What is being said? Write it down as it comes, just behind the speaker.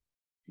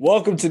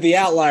Welcome to the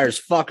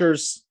Outliers,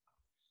 fuckers.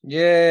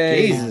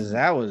 Yay! Jesus,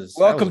 that was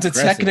Welcome to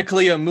aggressive.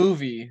 technically a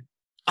movie.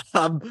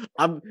 I'm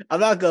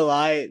not gonna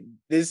lie.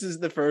 This is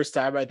the first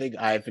time I think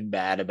I've been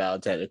mad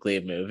about technically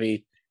a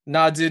movie.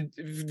 Nah, dude,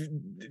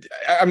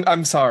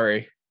 I'm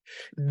sorry.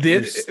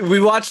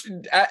 We watched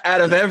out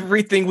of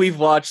everything we've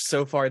watched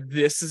so far.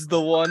 This is the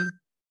one.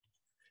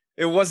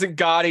 It wasn't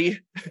Gotti.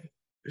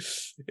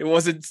 It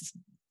wasn't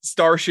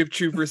Starship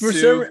Troopers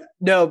 2.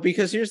 No,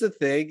 because here's the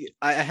thing.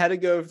 I had to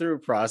go through a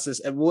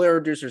process, and we'll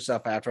introduce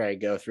herself after I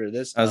go through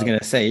this. I was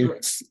gonna say you're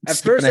at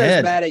first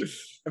ahead. I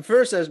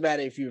was mad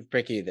at if you were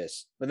picking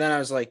this, but then I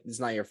was like, it's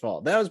not your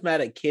fault. Then I was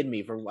mad at Kid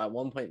Me for at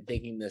one point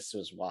thinking this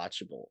was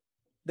watchable.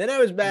 Then I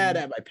was mad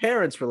at my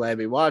parents for letting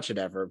me watch it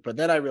ever, but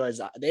then I realized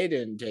they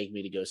didn't take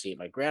me to go see it.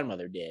 My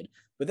grandmother did.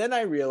 But then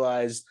I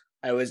realized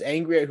I was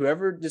angry at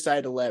whoever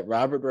decided to let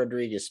Robert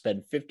Rodriguez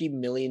spend $50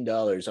 million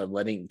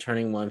on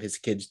turning one of his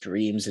kids'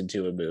 dreams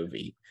into a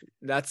movie.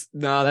 That's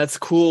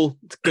cool.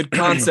 It's a good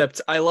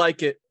concept. I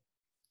like it.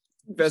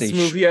 Best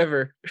movie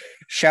ever.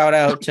 Shout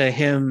out to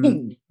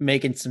him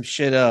making some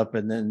shit up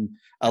and then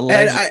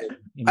allegedly,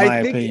 in my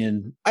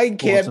opinion, I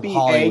can't be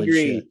angry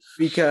shit.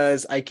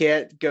 because I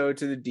can't go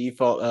to the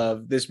default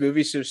of this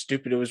movie's so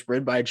stupid it was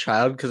written by a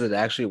child, because it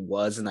actually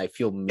was, and I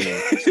feel mean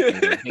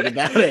thinking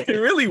about it. It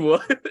really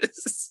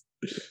was.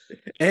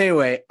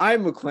 Anyway,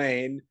 I'm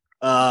McLain.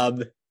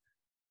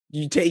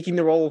 You taking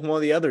the role of one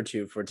of the other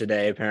two for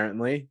today,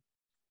 apparently.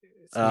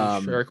 It's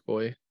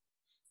Sharkboy.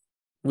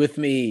 With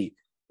me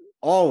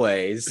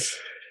always.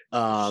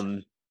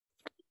 I'm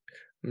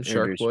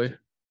Sharkboy.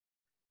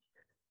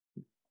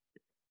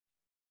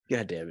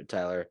 God damn it,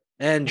 Tyler.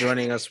 And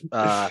joining us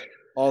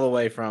all the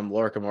way from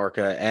Lorca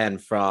Morca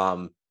and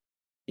from,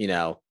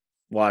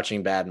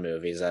 watching bad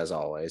movies, as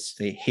always.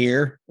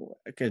 Here,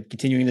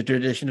 continuing the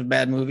tradition of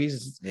bad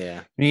movies.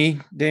 Yeah.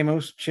 Me,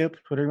 Deimos, Chip,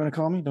 whatever you want to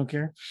call me, don't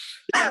care.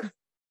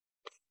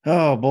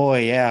 Oh,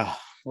 boy, yeah.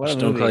 What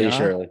don't call you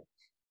Shirley.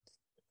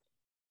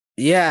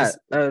 Yeah.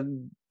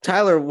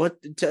 Tyler, why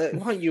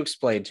don't you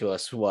explain to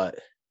us what?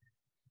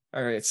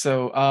 All right,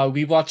 so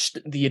we watched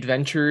The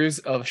Adventures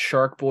of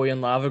Sharkboy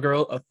and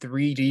Lavagirl, a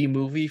 3D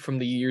movie from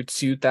the year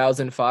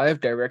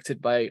 2005,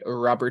 directed by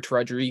Robert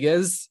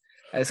Rodriguez.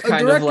 As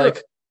kind of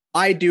like,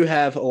 I do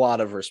have a lot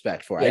of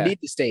respect for. Yeah. I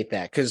need to state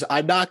that because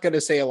I'm not going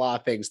to say a lot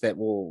of things that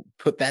will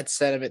put that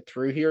sentiment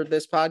through here in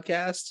this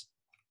podcast.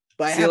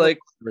 But I have a lot of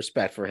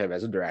respect for him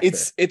as a director.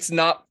 It's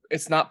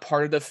not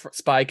part of the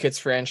Spy Kids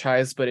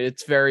franchise, but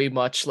it's very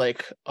much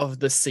like of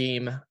the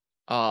same.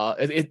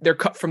 They're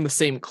cut from the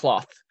same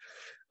cloth.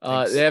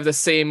 They have the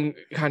same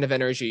kind of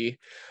energy.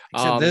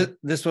 Except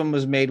this one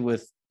was made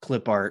with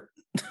clip art.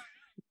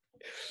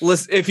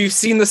 Listen, if you've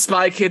seen the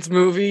Spy Kids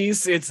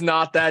movies, it's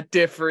not that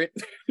different.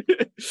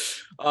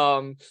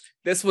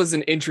 This was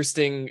an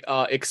interesting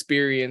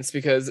experience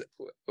because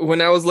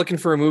when I was looking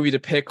for a movie to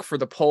pick for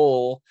the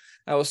poll,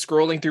 I was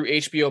scrolling through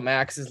HBO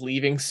Max's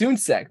Leaving Soon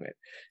segment,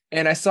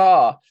 and I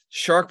saw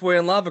Sharkboy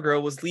and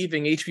Lavagirl was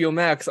leaving HBO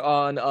Max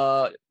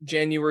on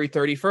January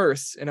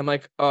 31st, and I'm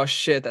like, oh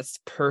shit, that's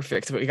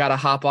perfect. But we gotta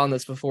hop on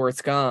this before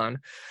it's gone.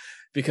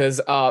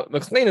 Because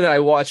McLain and I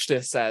watched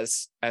this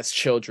as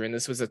children.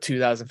 This was a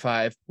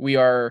 2005. We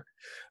were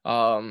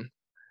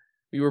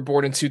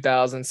born in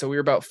 2000, so we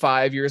were about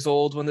 5 years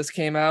old when this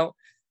came out.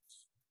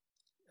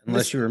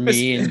 Unless you were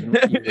me and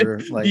you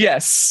were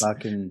like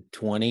fucking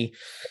 20.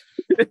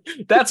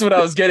 That's what I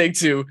was getting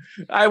to.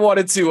 I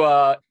wanted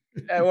to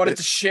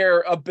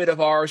share a bit of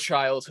our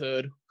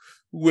childhood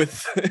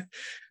with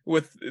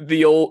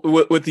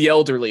the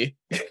elderly.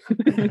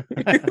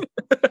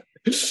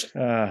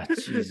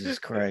 Jesus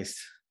Christ.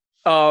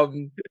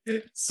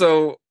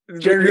 So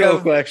your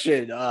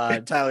question,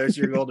 Tyler, is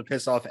your goal to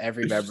piss off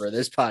every member of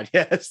this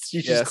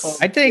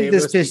podcast? I think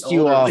this pissed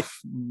you off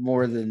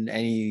more than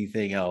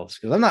anything else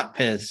because I'm not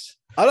pissed.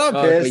 I'm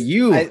not pissed.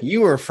 But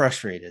you were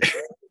frustrated.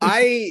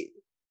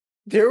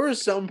 There were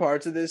some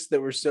parts of this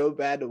that were so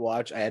bad to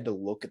watch, I had to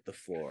look at the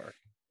floor.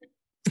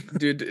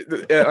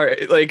 Dude, all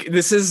right, like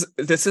this is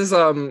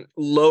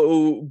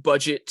low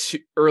budget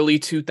early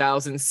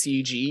 2000s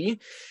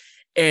CG.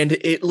 And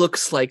it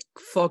looks like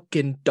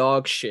fucking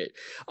dog shit.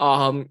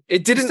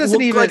 It didn't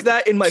look like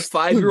that in my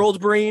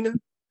 5-year-old brain.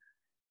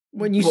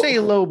 When you say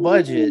low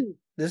budget,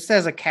 this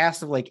has a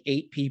cast of like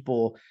 8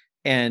 people,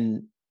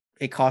 and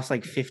it costs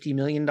like $50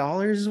 million.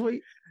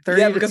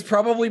 Yeah, because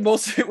probably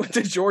most of it went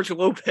to George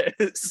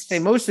Lopez. Hey,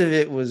 most of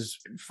it was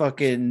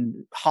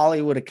fucking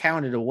Hollywood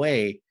accounted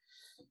away,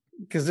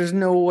 because there's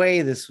no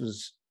way this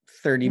was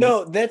 30.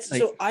 No, that's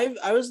so.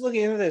 I was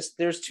looking into this.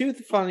 There's 2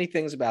 funny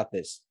things about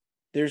this.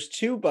 There's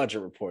 2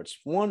 budget reports.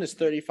 One is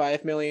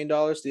 $35 million.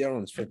 The other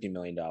one's $50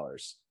 million.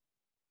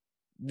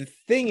 The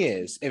thing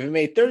is, if it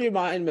made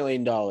 $39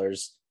 million,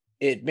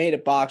 it made a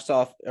box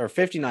off, or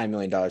 $59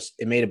 million.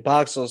 It made a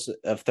box office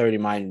of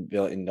 $39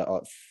 million.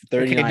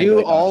 Can you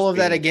do all of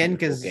that again?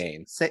 Because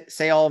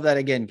say all of that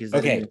again. Because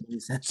okay.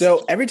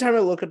 So every time I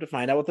look up to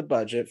find out what the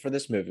budget for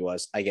this movie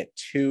was, I get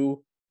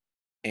 2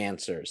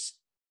 answers.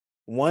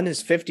 One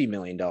is $50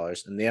 million,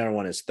 and the other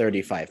one is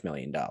 $35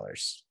 million.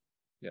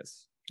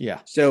 Yes. Yeah.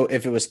 So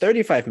if it was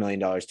 $35 million,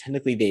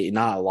 technically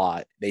not a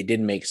lot. They did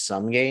make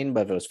some gain,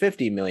 but if it was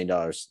 $50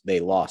 million, they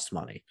lost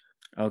money.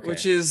 Okay.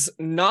 Which is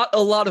not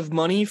a lot of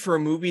money for a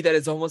movie that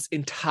is almost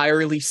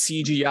entirely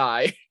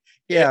CGI.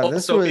 Yeah, also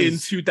this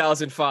was in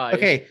 2005.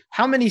 Okay,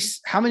 how many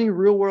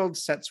real world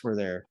sets were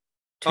there?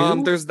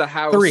 2? There's the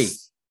house. 3.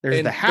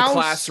 There's the house, the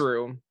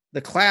classroom.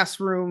 The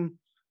classroom,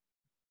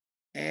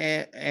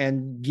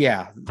 and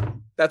yeah,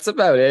 that's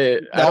about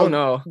it. I don't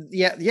know.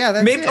 Yeah,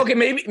 that's maybe it. Okay,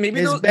 maybe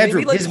his bedroom.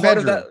 Maybe like his part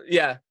bedroom. of that.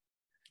 Yeah,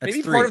 That's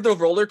maybe 3. part of the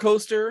roller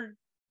coaster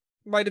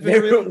might have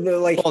been real.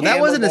 Like, that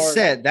wasn't a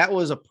set. That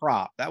was a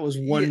prop. That was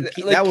one.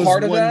 That was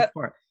part of one that.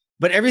 part.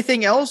 But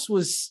everything else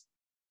was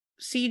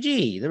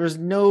CG. There was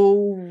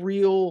no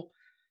real.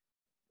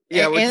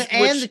 Yeah,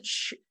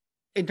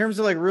 in terms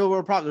of like real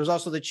world prop, there's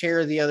also the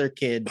chair the other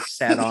kid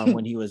sat on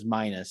when he was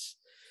minus.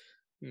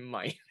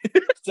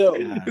 So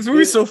this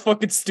movie's so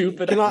fucking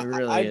stupid.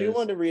 I do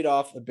want to read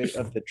off a bit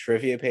of the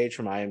trivia page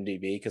from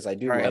IMDb because I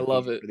do. Right, I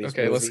love it.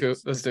 Okay, let's go.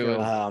 Let's do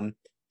it.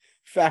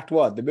 Fact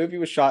 1: the movie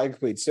was shot and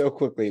complete so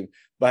quickly.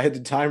 By the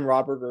time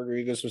Robert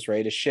Rodriguez was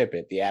ready to ship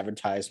it, the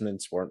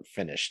advertisements weren't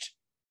finished.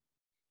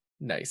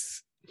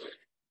 Nice.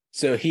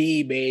 So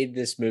he made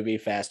this movie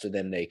faster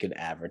than they could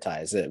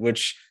advertise it,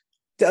 which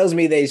tells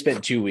me they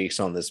spent 2 weeks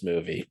on this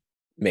movie.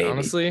 Maybe.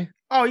 Honestly.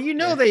 Oh,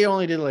 they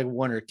only did like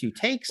 1 or 2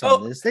 takes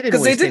on this. They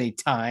didn't waste any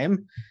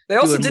time. They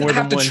also didn't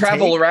have to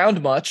travel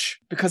around much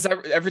because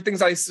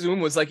everything I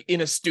assume was like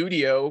in a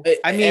studio.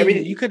 I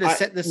mean, you could have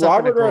set this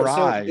up in a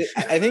garage.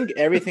 So I think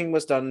everything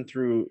was done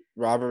through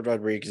Robert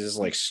Rodriguez's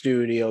like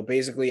studio.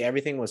 Basically,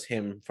 everything was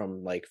him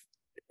from like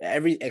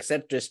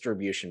except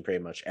distribution.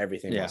 Pretty much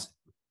everything was.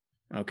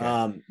 Okay.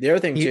 The other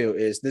thing too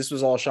is this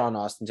was all shot in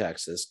Austin,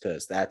 Texas,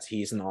 because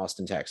he's an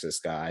Austin, Texas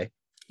guy.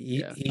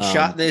 He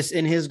shot this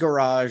in his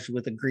garage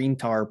with a green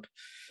tarp,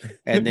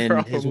 and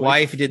then his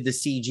wife did the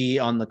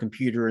CG on the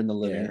computer in the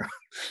living room.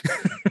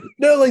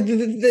 No, like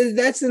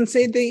that's the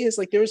insane thing is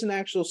like there was an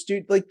actual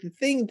studio. Like the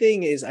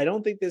thing is, I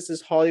don't think this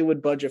is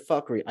Hollywood budget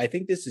fuckery. I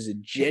think this is a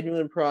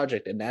genuine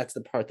project, and that's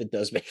the part that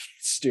does make it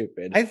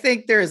stupid. I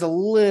think there is a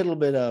little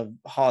bit of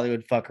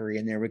Hollywood fuckery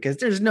in there because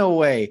there's no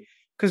way.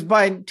 Because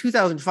by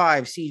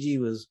 2005, CG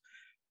was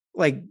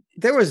like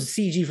there was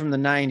CG from the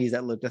 90s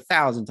that looked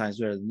 1,000 times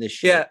better than this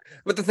shit. Yeah,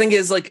 but the thing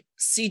is, like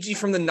CG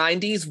from the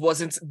 90s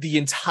wasn't the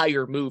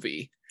entire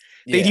movie.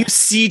 They'd use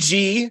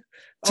CG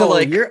to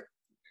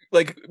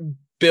like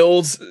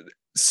build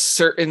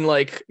certain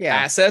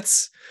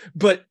assets,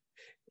 but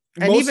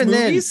most even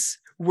movies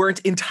weren't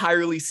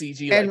entirely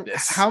CG like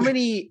this. How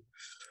many?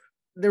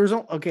 There was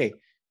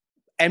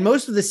and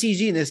most of the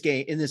CG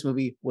in this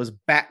movie was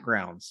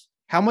backgrounds.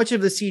 How much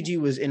of the CG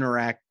was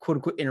quote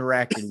unquote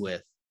interacted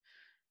with?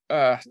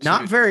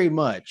 Not very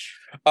much.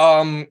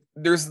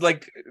 There's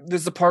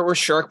the part where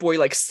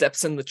Sharkboy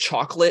steps in the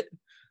chocolate.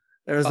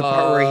 There's the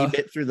part where he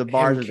bit through the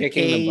bars of the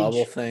cage, the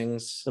bubble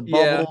things, the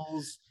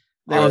bubbles.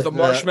 There was the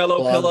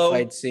marshmallow pillow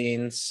fight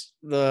scenes,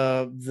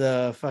 the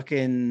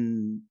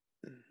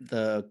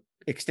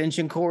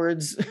extension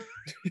cords.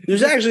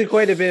 There's actually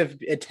quite a bit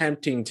of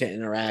attempting to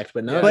interact,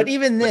 but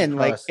even then,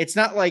 it's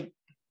not like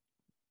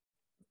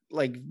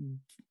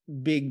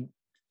big.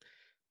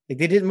 Like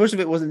they did most of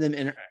it wasn't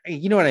them.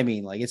 You know what I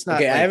mean? Like it's not.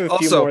 Okay, I have a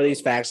few more of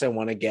these facts I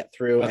want to get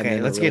through.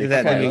 Okay, let's get to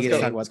that.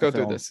 Let's go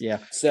through this. Yeah.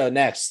 So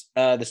next,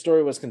 the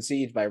story was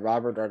conceived by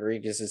Robert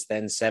Rodriguez's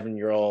then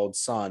 7-year-old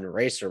son,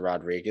 Racer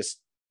Rodriguez.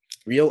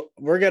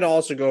 We're gonna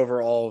also go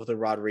over all of the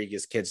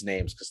Rodriguez kids'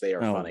 names because they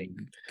are funny.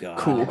 God.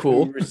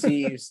 Cool. Who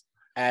receives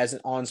as an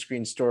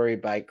on-screen story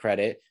by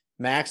credit.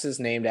 Max is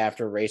named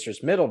after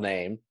Racer's middle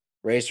name.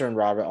 Racer and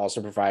Robert also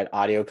provide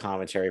audio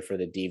commentary for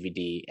the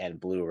DVD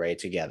and Blu-ray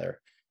together.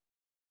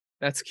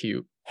 That's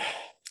cute.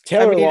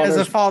 Taylor as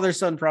a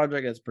father-son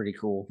project, that's pretty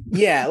cool.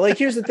 Yeah,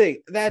 here's the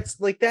thing. That's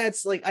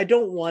I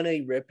don't want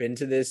to rip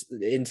into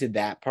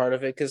that part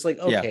of it because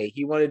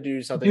he wanted to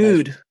do something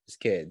dude nice for his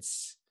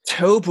kids.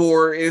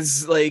 Tobor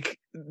is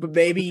but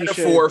maybe you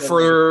should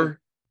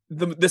for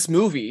this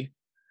movie.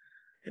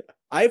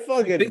 I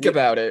fucking think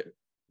about it.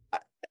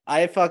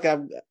 I'm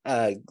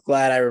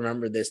glad I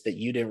remember this, that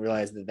you didn't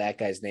realize that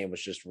guy's name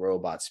was just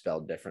robot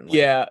spelled differently.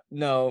 Yeah,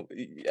 no,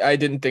 I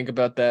didn't think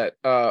about that.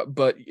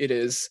 But it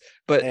is.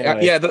 But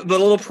anyway. The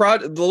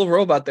little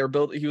robot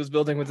he was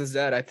building with his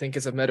dad, I think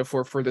is a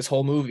metaphor for this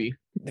whole movie.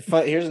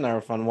 Here's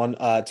another fun one.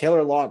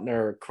 Taylor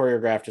Lautner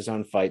choreographed his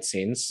own fight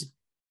scenes.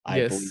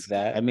 I believe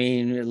that. I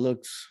mean, it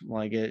looks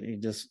like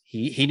it.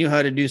 He knew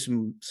how to do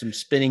some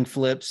spinning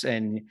flips,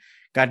 and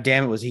God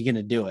damn it, was he going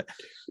to do it?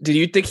 Did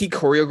you think he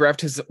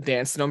choreographed his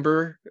dance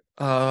number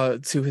to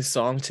his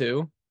song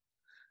too?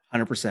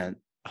 100%.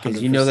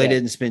 Because they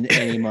didn't spend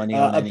any money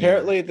on it.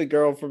 Apparently, the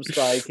girl from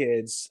Spy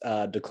Kids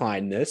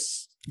declined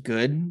this.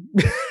 Good.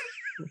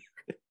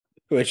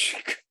 Which,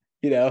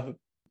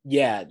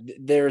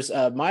 there's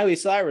Miley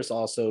Cyrus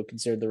also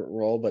considered the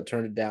role, but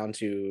turned it down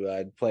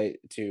to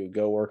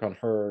go work on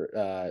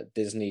her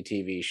Disney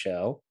TV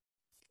show.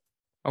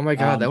 Oh my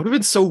God, that would have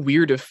been so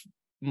weird if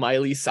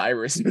Miley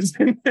Cyrus was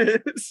in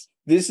this.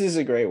 This is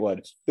a great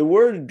one. The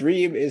word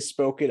dream is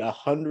spoken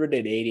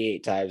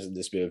 188 times in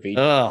this movie.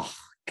 Oh,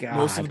 God.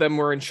 Most of them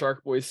were in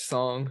Sharkboy's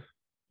song.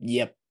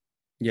 Yep.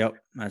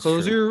 That's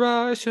Close true. your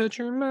eyes, shut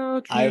your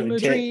mouth, dream a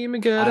dream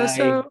and get us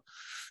out.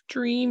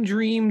 Dream,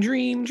 dream,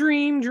 dream,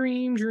 dream,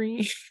 dream,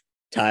 dream.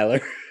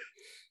 Tyler.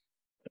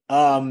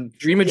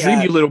 Dream a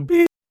dream, you little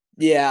bitch.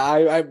 Yeah,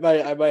 I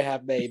might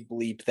have May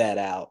bleep that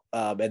out.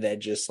 And then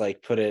just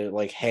like put it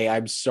like, hey,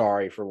 I'm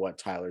sorry for what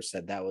Tyler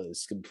said. That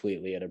was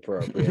completely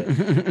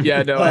inappropriate.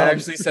 Yeah, no, I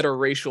actually said a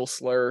racial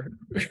slur.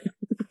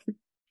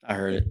 I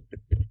heard it.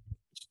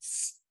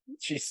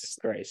 Jesus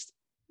Christ.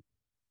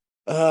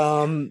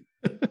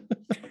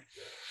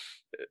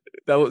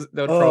 That would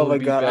probably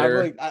be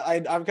better.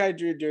 I'm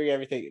kind of doing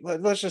everything.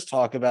 Let's just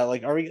talk about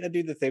like, are we gonna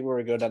do the thing where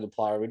we go down the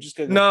plot? Or are we just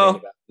gonna think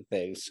about the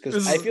things?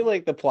 Because I feel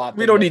like the plot.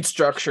 We don't need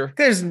structure.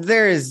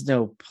 There is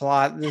no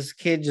plot. This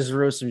kid just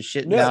wrote some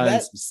shit down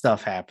and some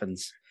stuff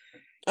happens.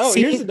 Oh,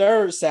 here's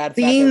another sad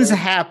things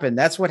happen.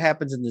 That's what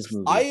happens in this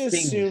movie. I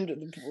assumed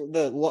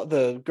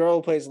the girl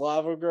who plays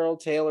Lavagirl,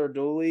 Taylor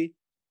Dooley,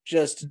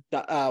 just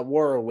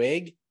wore a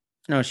wig.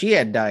 No, she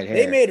had dyed hair.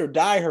 They made her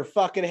dye her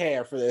fucking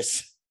hair for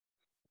this.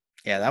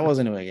 Yeah, that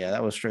wasn't a wig. Yeah,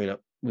 that was straight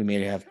up. We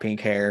made her have pink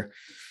hair.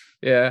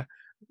 Yeah,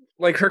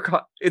 like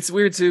it's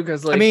weird too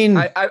because like I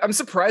mean, I'm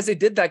surprised they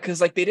did that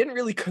because like they didn't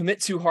really commit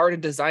too hard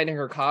in designing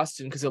her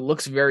costume because it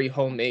looks very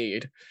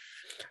homemade.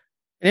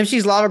 And if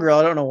she's Lava Girl,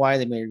 I don't know why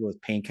they made her go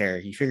with pink hair.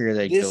 You figure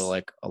they'd go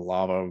like a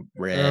lava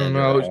red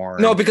or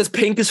orange. No, because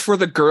pink is for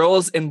the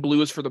girls and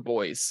blue is for the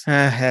boys.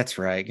 That's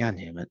right. God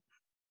damn it.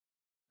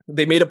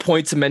 They made a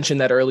point to mention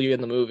that earlier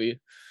in the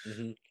movie.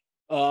 Mm-hmm.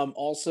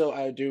 Also,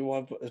 I do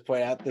want to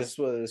point out this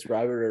was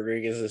Robert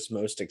Rodriguez's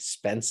most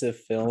expensive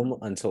film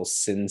until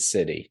Sin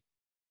City.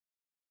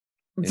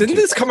 Didn't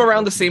this come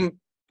around the same?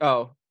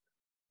 Oh,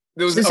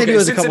 there was, Sin City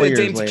was a couple years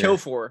Dame later. to Kill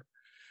For,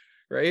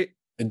 right?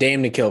 A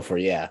Dame to Kill For,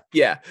 yeah.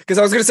 Yeah, because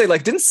I was gonna say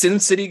like, didn't Sin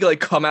City like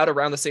come out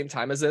around the same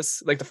time as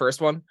this, like the first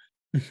one?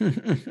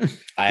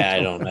 I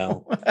don't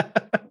know.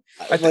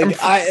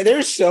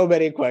 There's so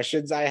many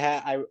questions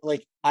I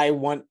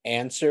want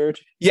answered.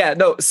 Yeah,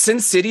 no, Sin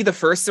City, the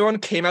first one,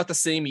 came out the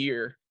same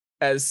year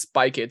as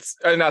Spy Kids.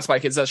 Not Spy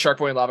Kids,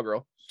 Sharkboy and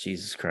Lavagirl.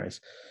 Jesus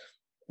Christ.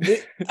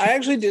 I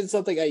actually did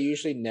something I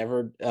usually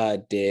never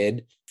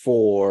did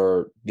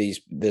for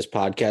this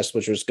podcast,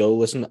 which was go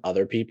listen to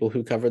other people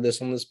who cover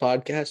this on this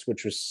podcast,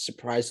 which was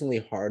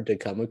surprisingly hard to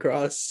come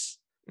across.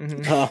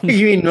 Mm-hmm.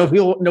 You mean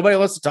nobody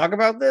wants to talk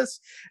about this?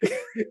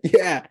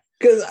 Yeah.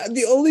 Because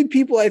the only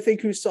people I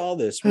think who saw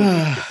this were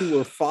people who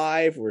were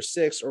 5 or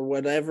 6 or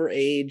whatever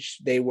age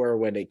they were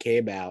when it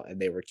came out, and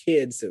they were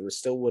kids that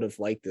still would have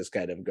liked this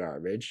kind of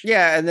garbage.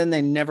 Yeah, and then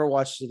they never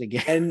watched it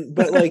again.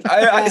 But like,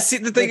 I see.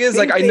 The thing is,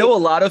 like, I know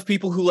a lot of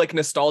people who like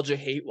nostalgia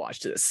hate watch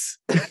this.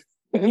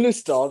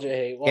 Nostalgia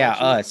hate watch. Yeah,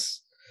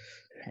 us.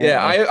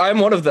 Yeah, I'm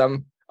one of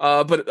them.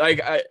 But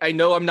like I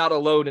know I'm not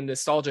alone in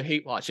nostalgia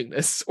hate watching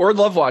this or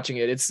love watching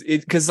it. It's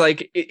because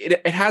like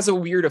it has a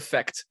weird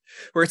effect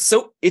where it's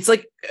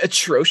like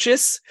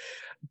atrocious,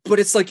 but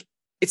it's like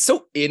it's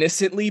so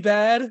innocently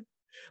bad.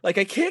 Like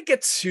I can't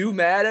get too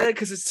mad at it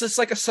because it's just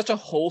like such a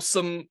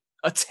wholesome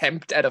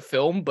attempt at a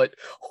film, but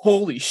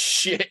holy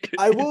shit.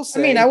 I will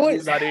say, I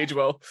would not age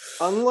well.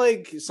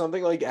 Unlike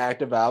something like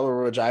Act of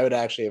Valor, which I would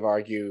actually have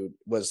argued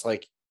was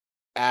like,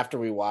 after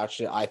we watched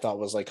it, I thought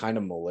was like kind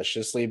of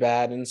maliciously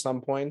bad in some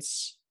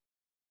points,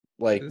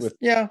 like with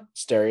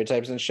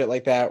stereotypes and shit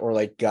like that, or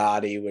like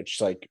Gotti,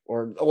 which like,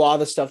 or a lot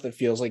of the stuff that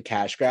feels like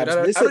cash grabs.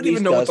 Dude, this I don't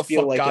even know what the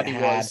fuck like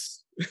Gotti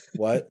was.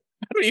 What?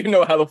 I don't even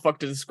know how the fuck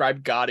to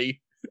describe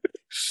Gotti.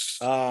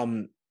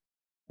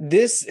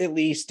 This at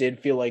least did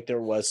feel like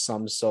there was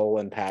some soul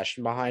and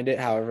passion behind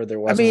it. However, there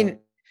wasn't. I mean,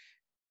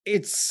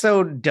 it's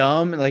so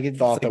dumb. Like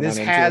this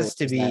has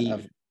to be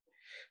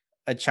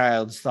a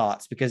child's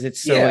thoughts because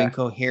it's so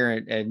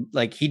incoherent, and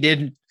like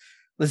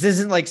this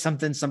isn't like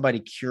something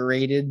somebody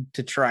curated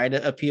to try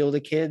to appeal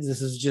to kids.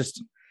 This is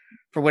just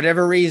for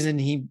whatever reason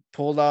he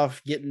pulled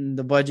off getting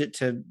the budget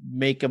to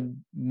make a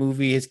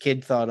movie his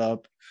kid thought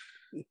up.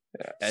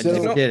 And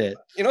so, did it.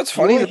 You know what's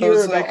funny? Like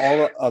all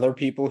the other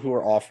people who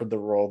were offered the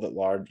role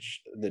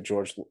that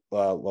George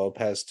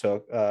Lopez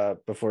took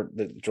before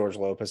that George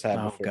Lopez had.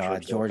 Oh before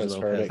God, George Lopez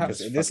heard it,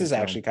 because this is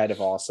actually kind of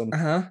awesome.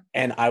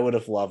 And I would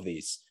have loved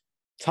these.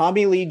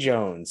 Tommy Lee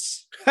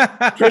Jones.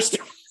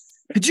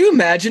 Could you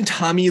imagine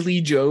Tommy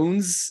Lee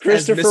Jones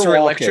as Mr. Walken.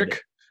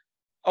 Electric?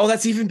 Oh,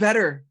 that's even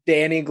better.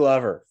 Danny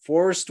Glover,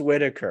 Forrest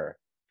Whitaker,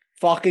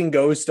 fucking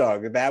Ghost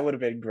Dog. That would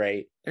have been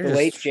great. The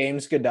late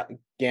James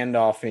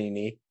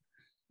Gandolfini,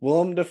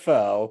 Willem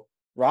Dafoe,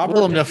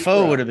 Willem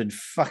Dafoe would have been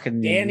fucking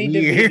Danny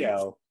weird.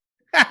 DeVito,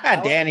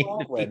 Danny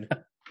DeVito.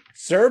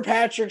 Sir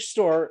Patrick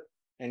Stewart,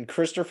 and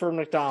Christopher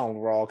McDonald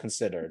were all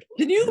considered.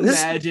 Can you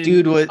imagine?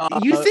 Dude,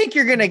 you think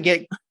you're gonna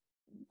get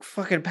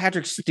fucking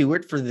Patrick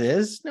Stewart for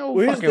this? No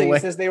Well, fucking way.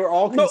 Says they were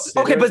all No, okay,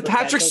 but considered,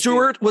 Patrick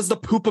Stewart was the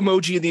poop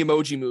emoji in the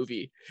Emoji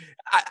Movie.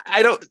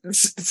 I don't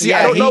see.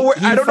 Yeah, I don't know where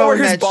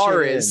his phoned bar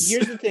that shit is.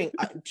 Here's the thing: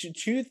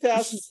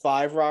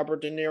 2005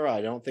 Robert De Niro.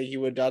 I don't think he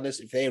would have done this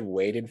if they had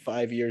waited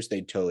 5 years.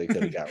 They totally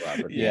could have got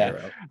Robert De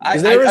Niro.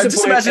 There was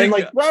a point, and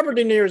like Robert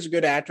De Niro is a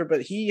good actor,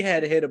 but he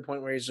had hit a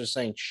point where he's just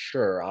saying,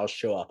 "Sure, I'll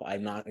show up.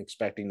 I'm not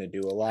expecting to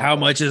do a lot." How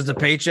much is the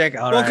paycheck?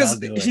 All well, right,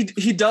 because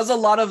he does a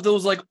lot of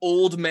those like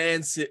old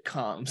man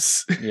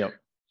sitcoms. Yep.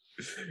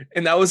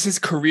 And that was his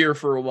career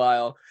for a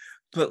while.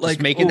 But like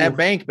just making that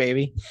bank,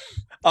 baby.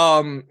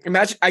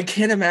 I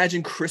can't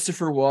imagine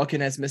Christopher Walken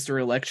as Mr.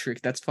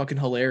 Electric. That's fucking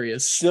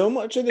hilarious. So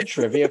much of the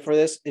trivia for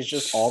this is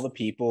just all the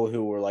people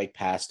who were like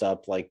passed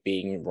up like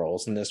being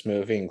roles in this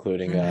movie,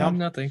 including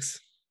no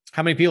thanks.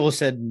 How many people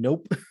said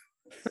nope?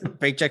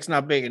 Paycheck's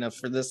not big enough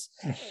for this.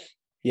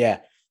 Yeah.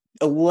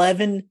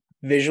 11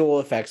 visual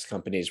effects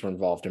companies were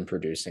involved in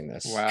producing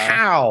this. Wow.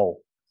 How?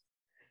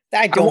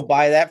 I don't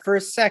buy that for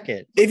a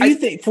second. If you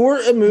think for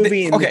a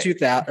movie in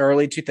the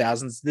early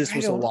 2000s, this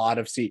was a don't- lot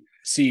of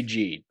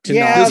CG.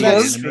 Yeah, This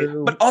that's was,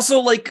 true. But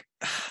also, like,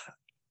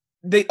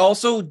 they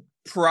also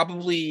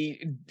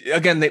probably,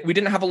 again, we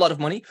didn't have a lot of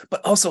money, but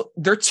also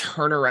their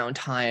turnaround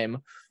time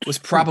was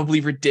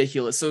probably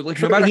ridiculous. So,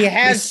 like, no matter he how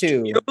many has to,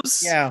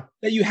 studios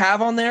that you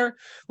have on there,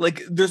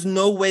 like, there's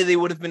no way they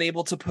would have been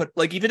able to put,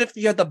 like, even if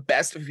you had the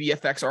best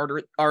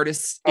VFX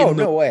artists,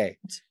 no way.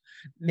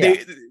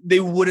 They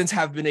wouldn't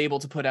have been able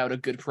to put out a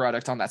good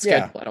product on that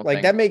schedule. I don't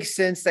think that makes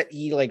sense that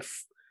he like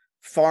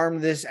farmed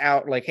this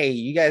out. Like, hey,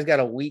 you guys got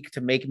a week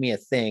to make me a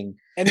thing,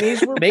 and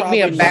these were make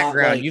me a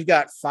background. Like, you've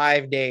got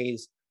 5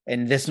 days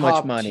and this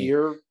much money.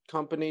 Tier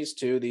companies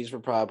too. These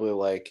were probably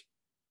like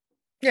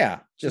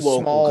just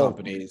local small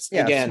companies.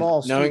 Yeah, again,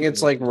 small knowing studios.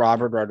 it's like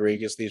Robert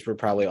Rodriguez, these were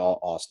probably all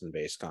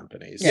Austin-based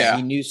companies. Yeah,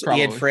 he knew he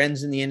had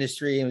friends in the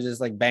industry. And it was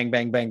just like bang,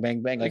 bang, bang,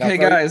 bang, bang. Like, hey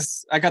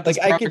guys, I got this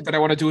project that I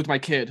want to do with my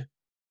kid.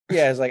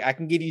 Yeah, it's like I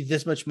can give you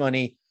this much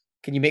money.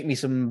 Can you make me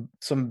some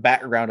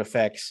background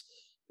effects?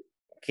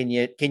 Can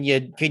you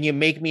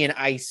make me an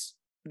ice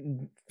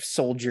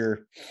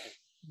soldier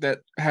that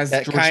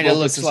kind of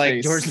looks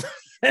like George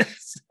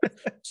Lopez?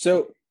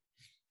 So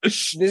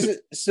this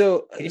is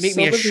so. Can you make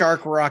me a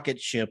shark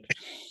rocket ship?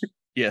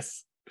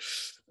 Yes.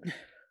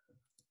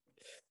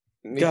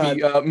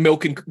 Maybe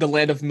the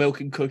land of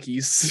milk and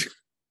cookies.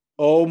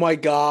 Oh my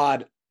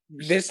god.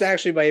 This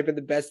actually might have been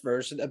the best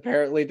version.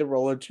 Apparently the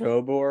roller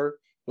Tobor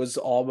was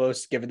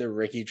almost given to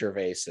Ricky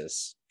Gervais.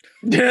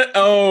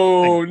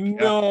 Oh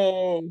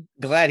no!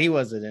 Glad he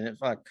wasn't in it.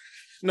 Fuck.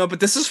 No, but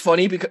this is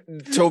funny because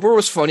Tobor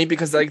was funny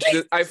because like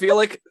I feel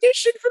like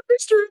audition for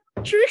Mr.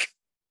 Electric.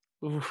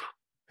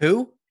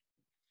 Who?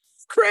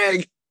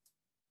 Craig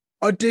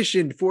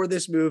auditioned for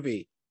this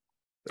movie.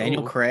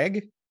 Daniel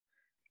Craig.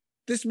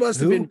 This must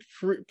have been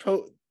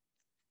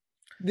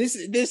This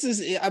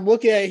is. I'm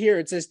looking at it here.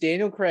 It says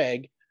Daniel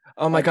Craig.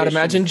 Oh my god!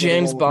 Imagine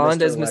James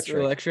Bond as Mr.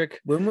 Electric.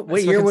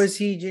 What year was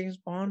he? James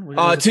Bond?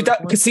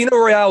 Casino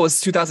Royale was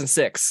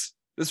 2006.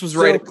 This was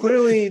right.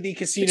 Clearly, the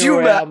Casino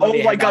Royale.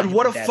 Oh my god!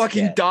 What a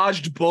fucking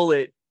dodged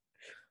bullet!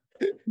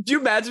 Do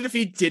you imagine if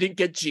he didn't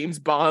get James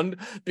Bond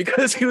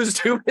because he was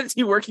too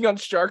busy working on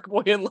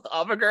Sharkboy and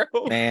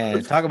Lavagirl?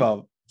 Man, talk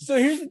about. So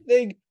here's the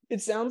thing.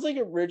 It sounds like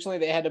originally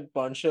they had a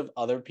bunch of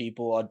other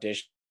people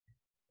audition.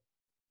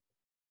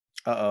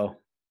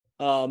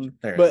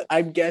 But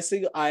I'm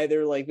guessing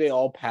either like they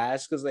all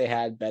passed because they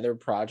had better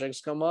projects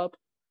come up,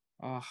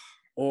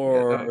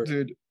 or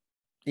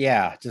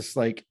just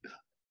like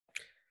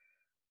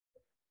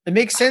it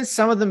makes sense.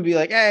 Some of them be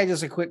like, "Hey,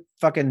 just a quick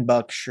fucking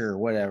buck, sure,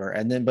 whatever."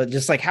 And then, but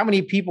just like how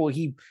many people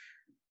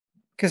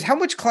because how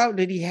much clout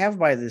did he have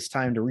by this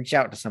time to reach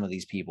out to some of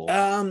these people?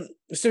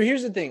 So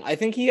here's the thing. I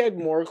think he had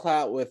more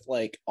clout with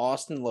like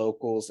Austin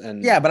locals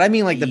and but I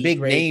mean like the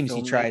big names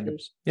he tried.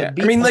 I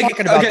mean, like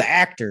talking about the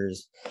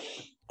actors.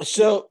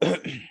 So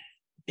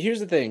here's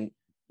the thing.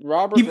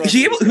 Robert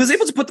he was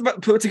able to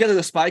put together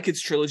the Spy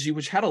Kids trilogy,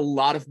 which had a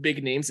lot of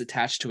big names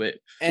attached to it.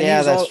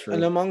 And that's true.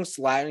 And amongst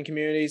Latin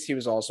communities, he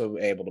was also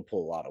able to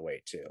pull a lot of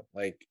weight too.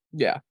 Like,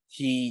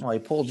 he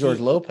pulled George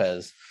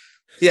Lopez.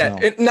 Yeah,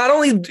 and not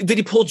only did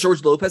he pull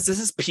George Lopez, this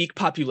is peak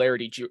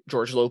popularity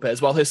George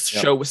Lopez while his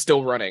show was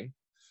still running.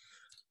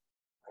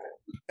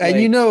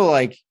 And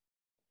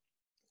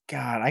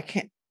God, I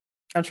can't.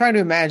 I'm trying to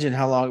imagine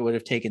how long it would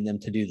have taken them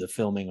to do the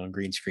filming on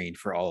green screen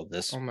for all of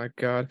this. Oh my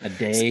god, a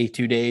day,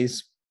 2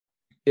 days.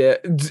 Yeah,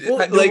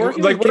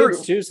 like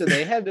kids too, so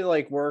they had to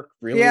like work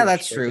really. Yeah,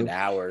 that's true.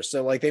 Hours,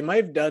 so like they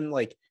might have done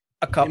like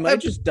a couple. They might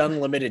have just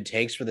done limited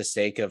takes for the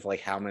sake of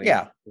like how many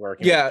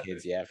working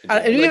kids you have to do.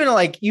 And even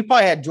like you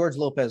probably had George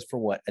Lopez for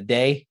what, a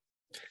day,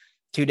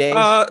 2 days?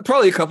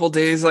 Probably a couple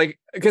days, like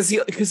because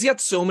he had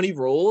so many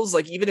roles.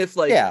 Like even if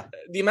like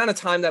the amount of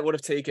time that would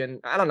have taken,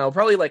 I don't know,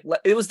 probably like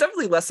it was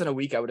definitely less than a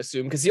week, I would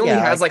assume, because he only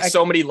has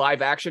so many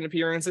live action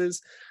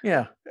appearances.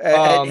 Yeah.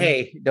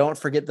 Hey, don't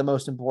forget the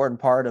most important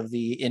part of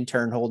the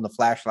intern holding the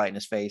flashlight in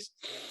his face.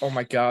 Oh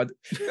my god.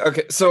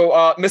 Okay, so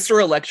Mr.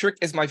 Electric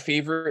is my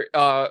favorite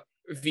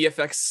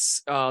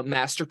VFX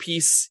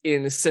masterpiece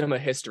in cinema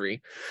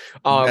history.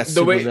 Best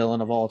The way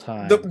villain of all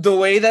time. the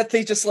way that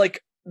they just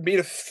like made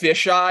a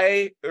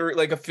fisheye or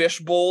like a fish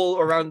bowl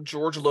around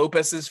George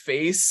Lopez's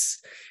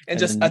face and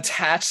just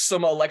attached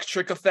some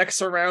electric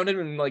effects around it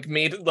and like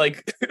made it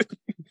like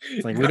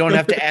it's like we don't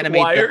have to animate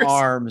wires. the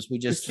arms. We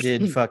just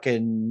did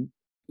fucking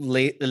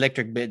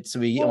electric bits, so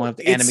we don't have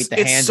to animate the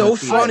hands. It's so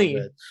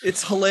funny.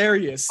 It's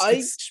hilarious.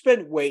 I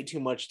spent way too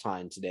much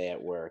time today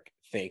at work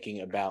thinking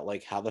about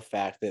like how the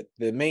fact that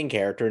the main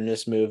character in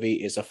this movie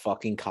is a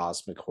fucking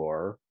cosmic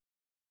horror.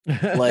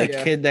 Like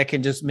a kid that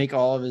can just make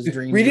all of his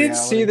dreams. We didn't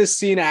see the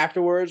scene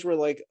afterwards where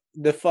like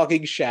the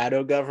fucking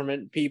shadow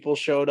government people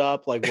showed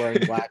up, like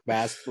wearing black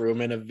masks, threw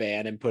him in a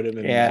van and put him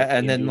in.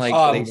 And then like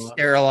they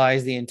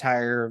sterilized the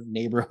entire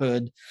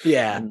neighborhood.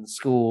 Yeah, and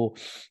school.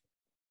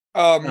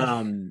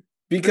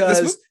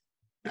 Because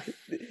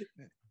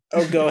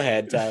go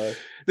ahead, Tyler.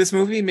 This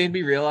movie made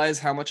me realize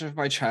how much of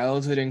my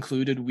childhood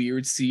included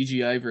weird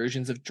CGI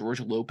versions of George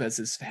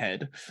Lopez's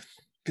head.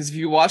 Because if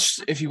you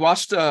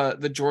watched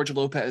the George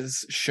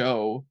Lopez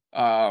show,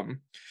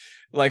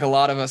 like a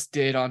lot of us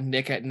did on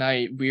Nick at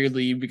Night,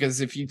 weirdly,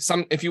 because if you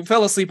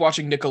fell asleep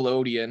watching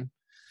Nickelodeon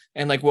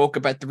and like woke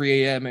up at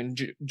 3 a.m.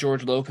 and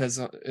George Lopez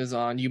is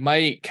on, you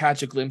might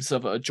catch a glimpse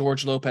of a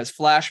George Lopez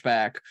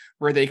flashback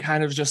where they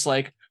kind of just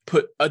like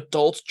put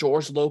adult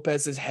George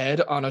Lopez's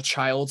head on a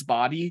child's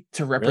body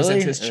to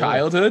represent his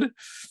childhood.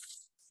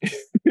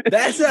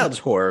 That sounds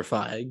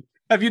horrifying.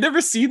 Have you never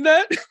seen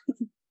that?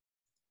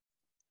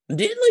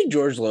 Didn't like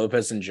George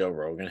Lopez and Joe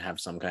Rogan have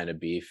some kind of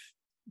beef?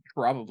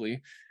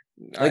 Probably.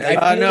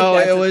 Like, no,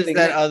 it was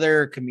that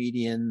other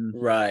comedian,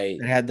 right?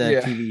 That had the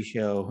TV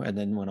show and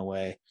then went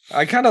away.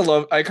 I kind of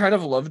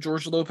love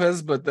George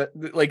Lopez, but that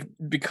like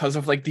because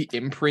of like the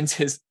imprint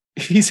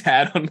he's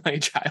had on my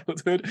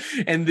childhood,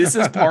 and this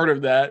is part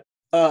of that.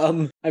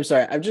 I'm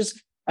sorry.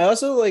 I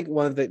also like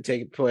wanted to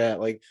take a point out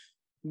like.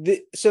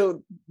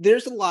 So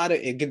there's a lot of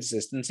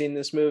inconsistency in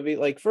this movie.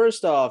 Like,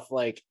 first off,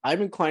 like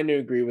I'm inclined to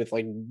agree with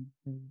like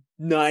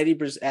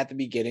 90% at the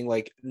beginning,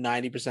 like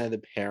 90% of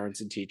the parents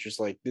and teachers,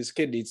 like this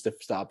kid needs to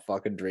stop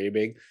fucking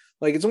dreaming.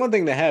 Like it's one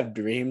thing to have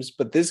dreams,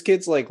 but this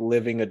kid's like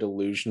living a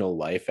delusional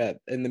life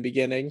in the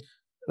beginning.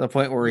 The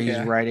point where he's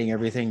writing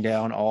everything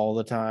down all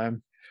the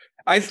time.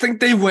 I think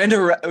they went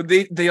around.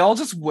 They all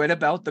just went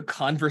about the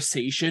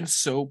conversation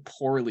so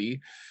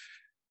poorly.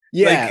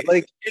 Yeah,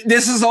 like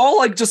this is all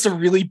like just a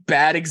really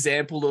bad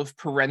example of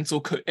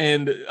parental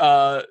and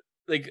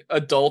like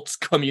adults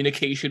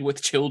communication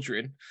with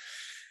children.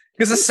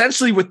 Because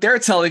essentially what they're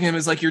telling him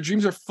is like, your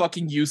dreams are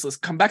fucking useless.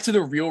 Come back to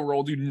the real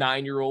world, you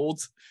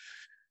 9-year-olds.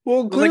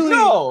 Well, clearly, like,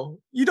 no,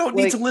 you don't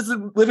need to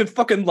live in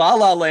fucking La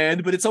La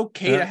Land, but it's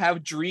okay to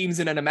have dreams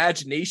and an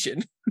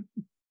imagination.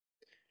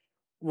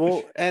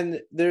 Well,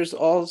 and there's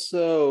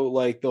also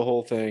like the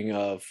whole thing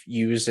of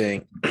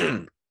using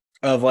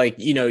of like,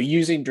 you know,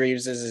 using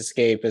dreams as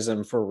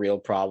escapism for real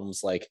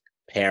problems like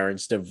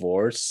parents'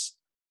 divorce.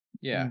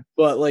 Yeah.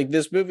 But like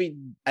this movie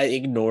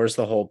ignores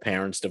the whole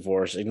parents'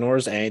 divorce,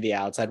 ignores any of the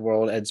outside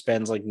world, and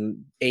spends like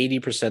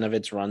 80% of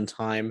its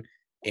runtime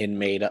in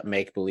made up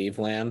make-believe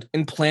land.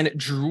 In Planet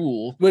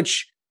Drool.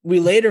 Which we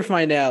later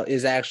find out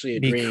is actually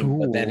a dream,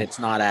 but then it's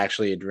not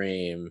actually a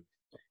dream.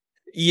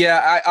 Yeah,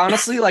 I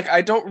honestly like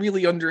I don't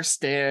really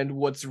understand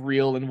what's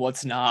real and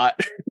what's not.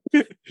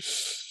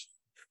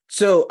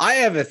 So I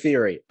have a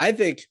theory. I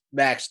think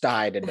Max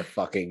died in the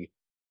fucking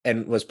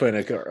and was put in a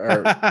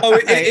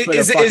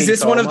is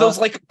this one of those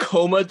like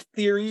coma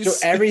theories?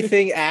 So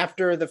everything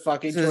after the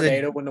fucking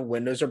tornado, when the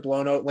windows are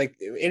blown out, like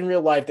in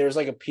real life, there's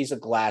like a piece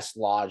of glass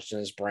lodged in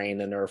his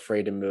brain, and they're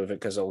afraid to move it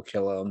because it'll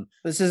kill him.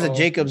 This is a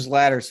Jacob's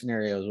Ladder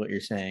scenario, is what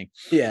you're saying.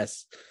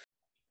 Yes,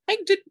 I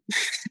did.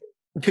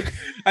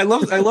 I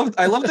love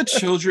the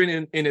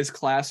children in his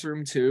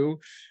classroom too.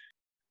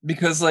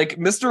 Because like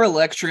Mr.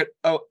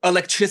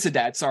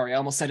 Electricidad, sorry, I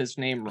almost said his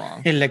name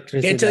wrong.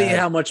 Electricidad. Can't tell you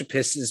how much it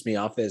pisses me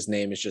off that his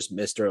name is just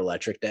Mr.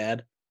 Electric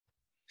Dad.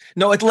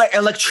 No, it's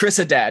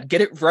Electricidad.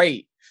 Get it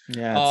right.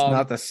 Yeah, it's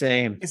not the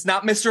same. It's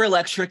not Mr.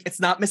 Electric. It's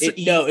not Mr.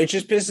 E. No, it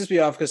just pisses me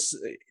off because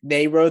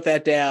they wrote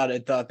that down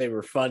and thought they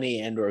were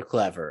funny and or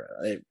clever.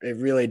 It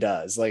really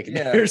does. Like,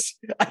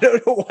 I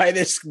don't know why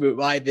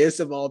this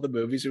of all the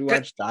movies we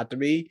watched got to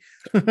me.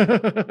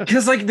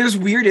 Because like there's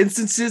weird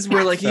instances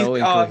where like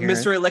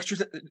Mr.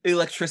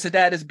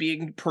 Electricidad is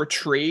being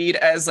portrayed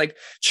as like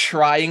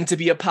trying to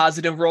be a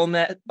positive role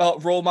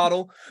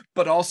model,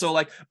 but also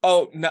like,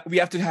 oh, no, we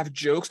have to have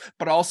jokes,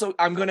 but also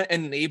I'm gonna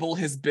enable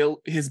his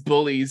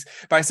bullies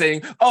by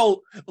saying,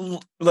 oh,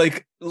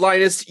 like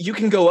Linus, you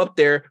can go up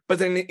there, but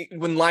then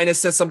when Linus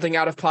says something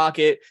out of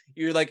pocket,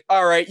 you're like,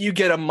 all right, you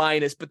get a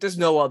minus, but there's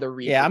no other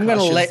reason. Yeah, I'm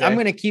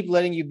gonna keep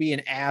letting you be an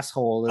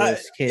asshole to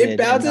this kid. It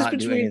bounces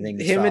between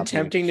him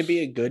attempting to be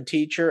a good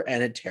teacher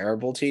and a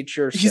terrible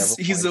teacher. He's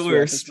the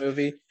worst. This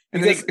movie.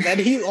 Because then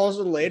he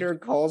also later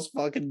calls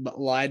fucking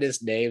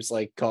Linus names,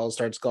 like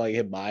starts calling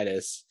him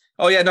Midas.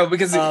 Oh yeah, no,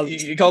 because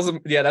he calls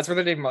him. Yeah, that's where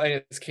the name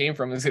Linus came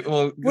from. It's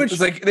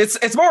like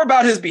it's more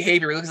about his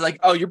behavior. It's like,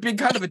 oh, you're being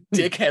kind of a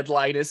dickhead,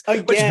 Linus.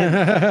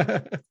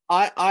 Again,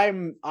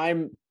 I'm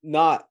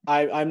not.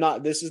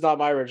 This is not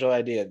my original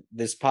idea.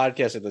 This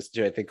podcast I listened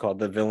to, I think called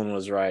 "The Villain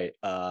Was Right,"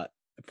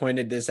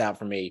 pointed this out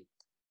for me.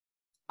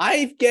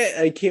 I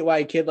get why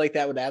a kid like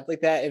that would act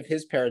like that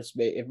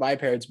if my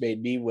parents made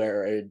me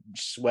wear a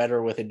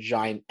sweater with a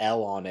giant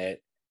L on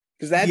it.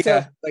 Because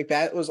that's like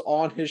that was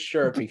on his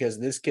shirt because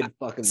this kid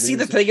fucking. See,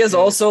 the thing is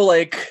also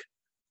like,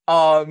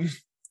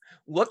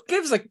 what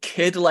gives a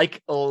kid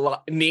like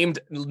named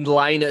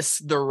Linus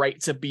the right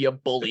to be a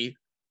bully?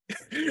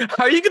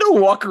 How are you gonna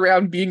walk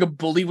around being a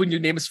bully when your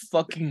name is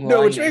fucking Linus?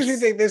 No, which makes me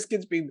think this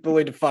kid's being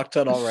bullied to fuck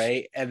ton all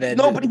right, and then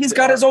no, but he's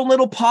got his own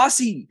little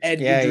posse, and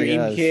the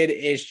dream kid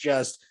is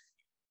just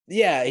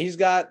he's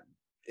got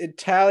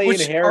Italian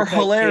haircut,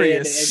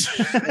 hilarious,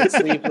 kid and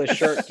sleeveless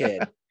shirt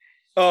kid.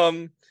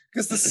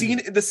 Because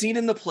the scene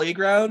in the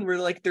playground where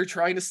like they're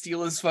trying to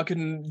steal his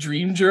fucking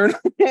dream journal,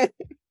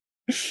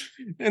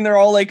 and they're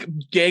all like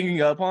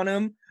ganging up on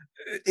him.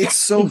 It's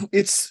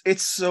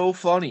so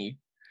funny.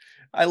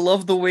 I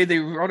love the way they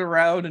run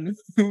around and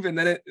move, and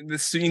then the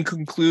scene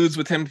concludes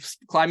with him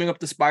climbing up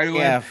the spider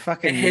web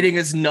and hitting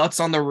his nuts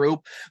on the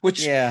rope.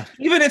 Which,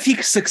 even if he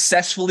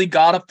successfully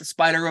got up the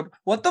spider web,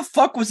 what the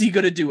fuck was he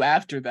gonna do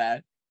after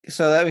that?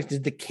 So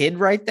did the kid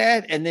write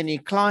that? And then he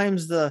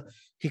climbs the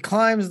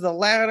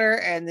ladder,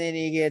 and then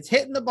he gets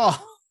hit in the ball.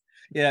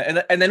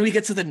 Yeah, and then we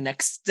get to the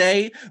next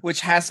day,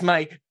 which has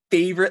my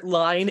favorite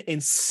line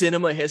in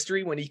cinema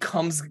history when he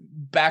comes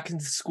back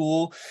into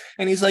school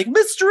and he's like,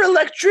 "Mr.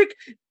 Electric,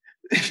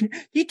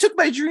 he took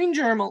my dream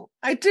journal.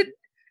 I did."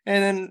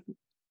 And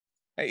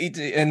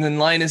then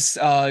Linus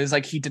is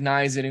like, he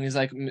denies it, and he's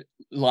like,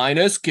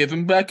 "Linus, give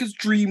him back his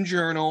dream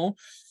journal."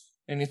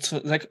 And it's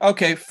like,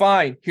 "Okay,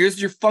 fine.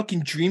 Here's your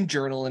fucking dream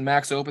journal." And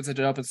Max opens it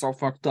up. It's all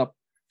fucked up.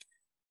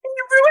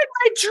 "You ruined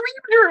my dream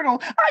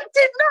journal. I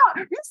did not.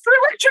 Mr.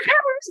 Electric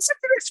Hammer is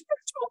something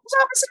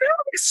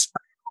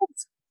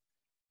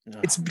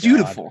It's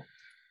beautiful.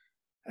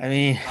 I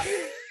mean,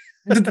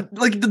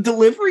 the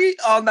delivery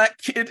on that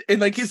kid and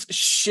like his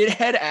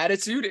shithead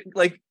attitude,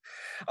 like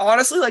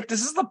honestly, like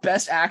this is the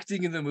best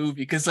acting in the movie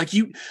because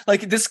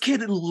this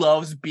kid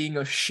loves being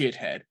a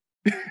shithead.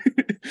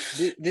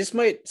 This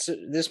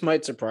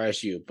might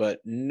surprise you, but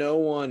no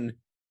one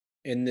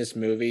in this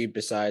movie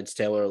besides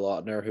Taylor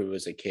Lautner, who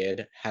was a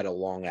kid, had a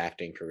long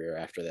acting career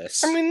after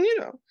this. I mean,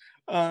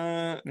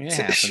 it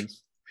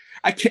happens.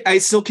 I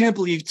still can't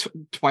believe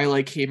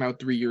Twilight came out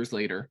 3 years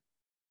later.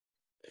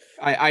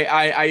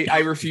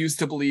 I refuse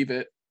to believe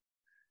it.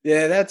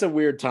 Yeah, that's a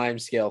weird time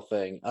scale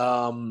thing.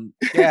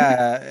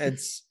 Yeah,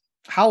 it's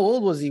how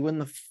old was he when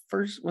the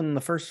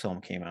first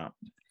film came out?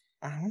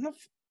 I don't know.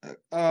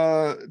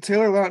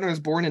 Taylor Lautner was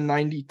born in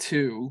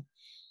 92.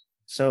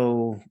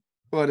 So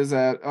what is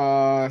that?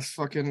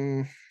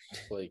 Fucking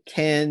like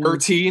 10,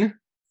 13,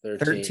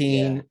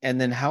 yeah.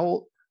 And then how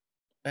old?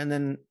 And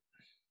then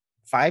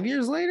 5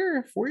 years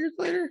later, 4 years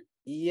later?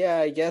 Yeah,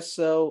 I guess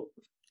so.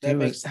 I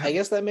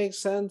guess that makes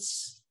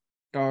sense.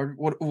 Dog,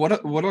 what a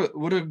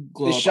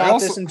glow. They shot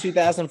this in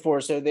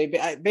 2004, so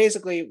they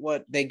basically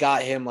what they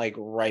got him like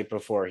right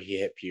before he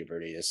hit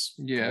puberty is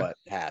what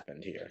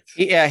happened here.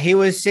 Yeah, he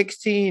was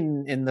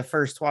 16 in the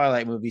first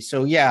Twilight movie,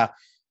 so yeah,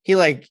 he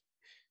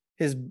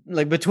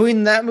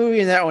between that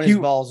movie and that one, his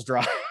balls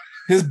dropped.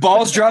 His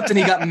balls dropped, and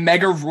he got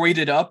mega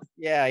roided up.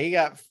 Yeah, he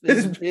got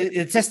his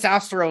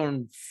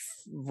testosterone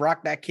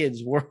rocked that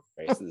kid's world.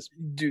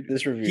 Dude,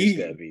 this review's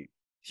gonna be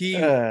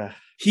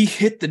he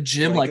hit the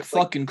gym like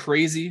fucking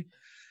crazy.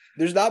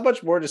 There's not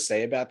much more to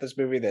say about this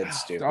movie than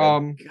stupid.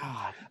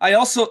 God. I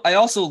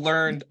also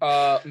learned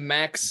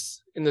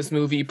Max in this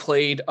movie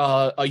played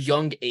a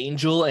young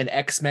Angel in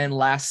X-Men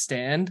Last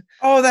Stand.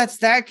 Oh, that's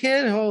that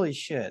kid? Holy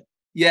shit.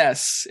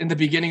 Yes, in the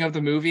beginning of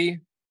the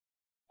movie.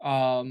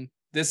 That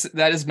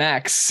is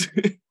Max.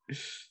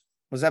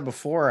 Was that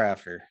before or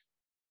after?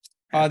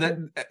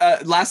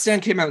 That Last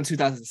Stand came out in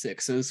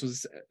 2006, so this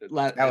was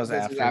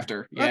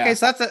after. Yeah. Okay,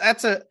 so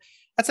that's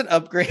an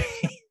upgrade.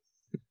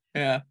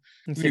 Yeah.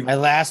 My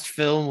last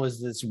film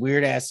was this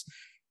weird ass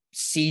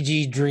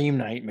CG dream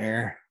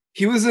nightmare.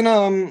 He was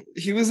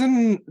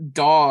in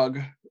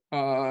Dog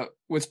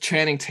with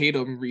Channing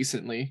Tatum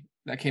recently.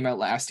 That came out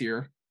last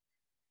year.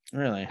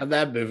 Really? How'd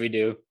that movie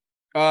do?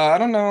 I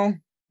don't know.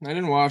 I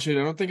didn't watch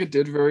it. I don't think it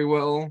did very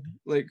well.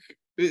 Like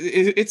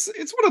it's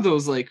one of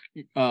those like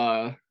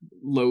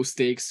low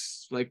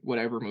stakes like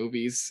whatever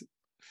movies.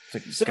 It's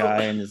like this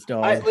guy and his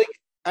dog.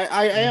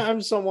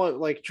 I'm somewhat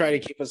like trying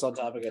to keep us on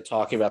topic of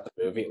talking about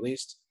the movie at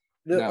least.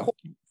 The whole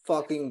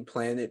fucking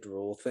planet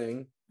rule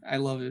thing. I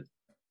love it.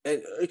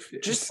 And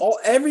just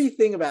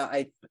everything about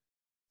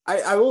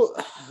I will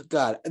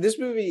God, this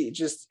movie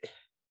just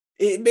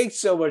it makes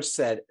so much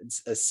sense.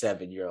 It's a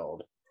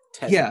 7-year-old.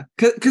 Yeah,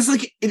 because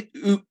like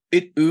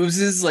it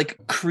oozes like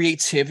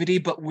creativity,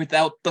 but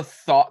without the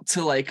thought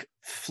to like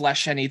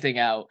flesh anything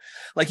out.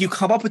 Like you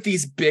come up with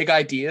these big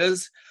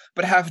ideas,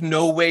 but have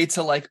no way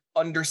to like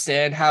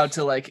understand how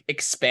to like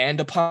expand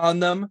upon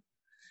them.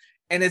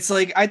 And it's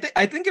like I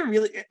think it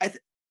really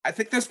I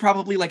think there's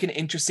probably like an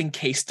interesting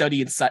case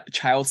study in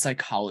child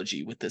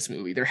psychology with this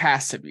movie. There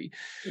has to be.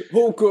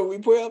 Oh, good. We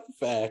point out the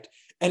fact,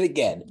 and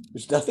again,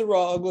 there's nothing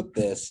wrong with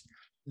this,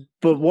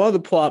 but one of the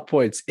plot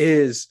points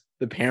is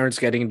the parents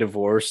getting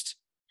divorced,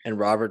 and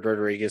Robert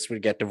Rodriguez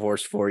would get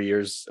divorced 3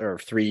 years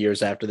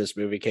after this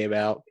movie came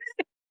out.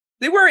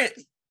 They weren't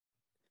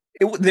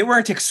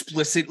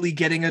explicitly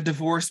getting a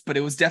divorce, but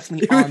it was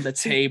definitely on the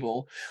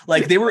table.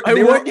 Like they were. I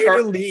want you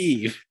to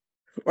leave,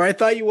 or I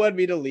thought you wanted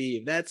me to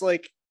leave. That's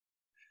like,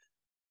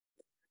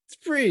 it's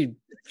pretty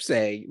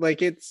saying.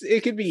 Like it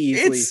could be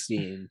easily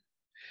seen.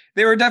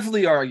 They were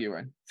definitely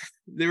arguing.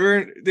 They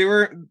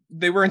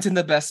weren't in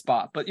the best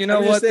spot. But you know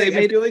what?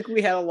 I feel like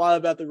we had a lot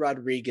about the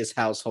Rodriguez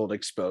household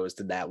exposed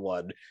in that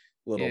one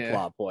little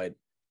plot point.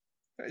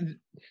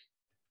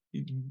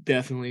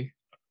 Definitely.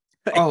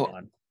 Oh.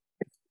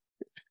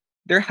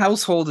 Their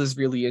household is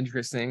really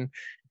interesting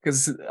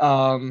because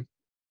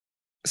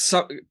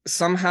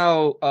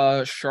somehow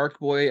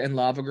Sharkboy and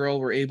Lavagirl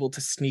were able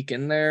to sneak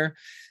in there,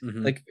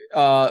 like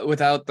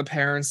without the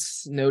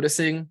parents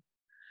noticing.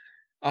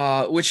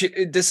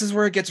 This is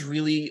where it gets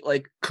really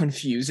like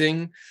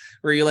confusing,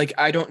 where you're like,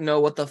 I don't know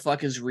what the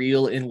fuck is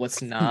real and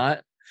what's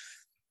not,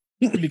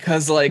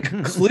 because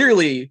like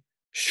clearly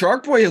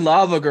Sharkboy and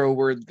Lavagirl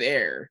were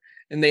there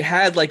and they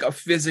had like a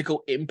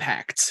physical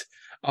impact.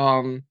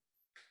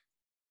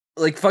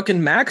 Like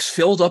fucking Max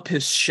filled up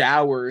his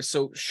shower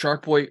so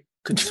Sharkboy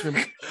could swim.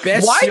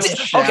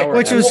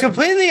 Which was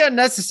completely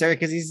unnecessary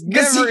because he's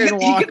never in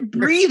water. He could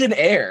breathe in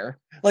air.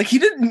 Like he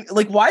didn't.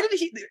 Like why did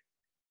he?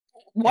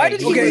 Why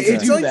did he? Okay,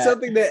 it's do like that?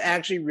 something that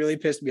actually really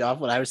pissed me off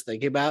when I was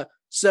thinking about.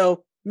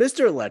 So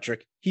Mr.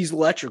 Electric, he's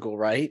electrical,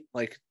 right?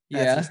 Like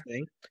that's his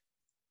thing.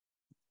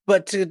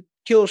 But to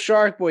kill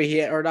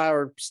Sharkboy,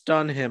 or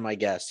stun him, I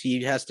guess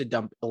he has to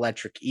dump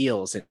electric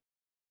eels in.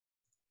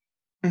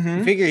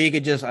 You figure he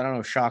could just, I don't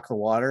know, shock the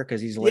water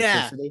because he's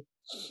electricity.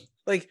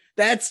 Like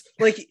that's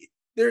like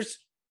there's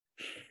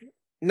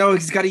no,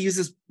 he's got to use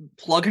his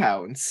plug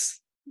hounds.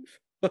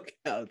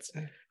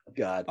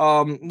 God.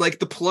 Like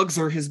the plugs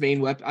are his main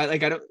weapon.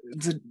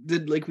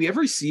 Did like we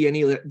ever see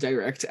any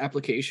direct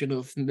application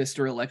of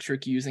Mr.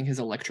 Electric using his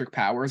electric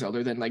powers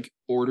other than like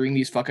ordering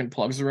these fucking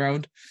plugs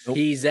around? Nope.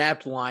 He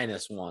zapped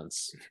Linus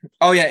once.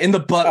 Oh yeah, in the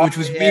butt, which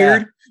was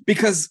weird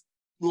because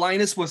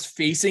Linus was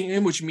facing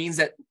him, which means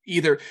that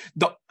either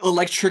the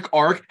electric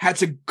arc had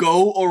to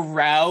go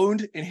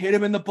around and hit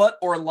him in the butt,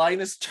 or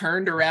Linus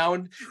turned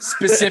around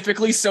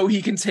specifically so he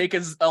can take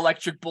his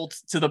electric bolt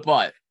to the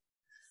butt.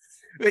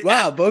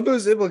 Wow, both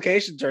those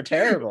implications are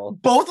terrible.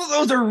 Both of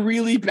those are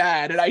really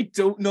bad, and I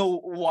don't know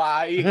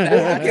why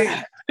that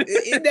happened.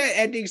 In that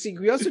ending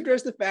scene, we also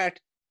address the fact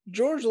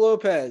George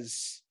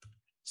Lopez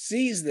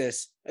sees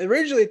this.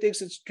 Originally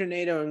thinks it's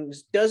tornado and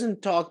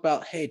doesn't talk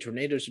about, hey,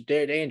 tornadoes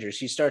are dangerous.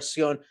 He starts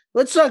going,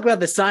 let's talk about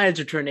the science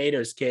of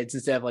tornadoes, kids,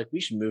 instead of like,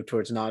 we should move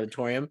towards an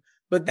auditorium.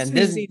 But then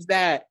he sees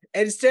that,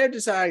 and instead of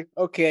deciding,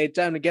 okay,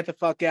 time to get the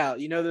fuck out.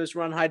 You know those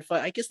run, hide,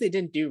 fight. I guess they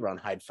didn't do run,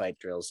 hide, fight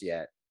drills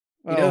yet.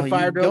 Well,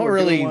 you don't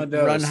really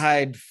run,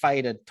 hide,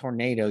 fight a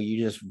tornado.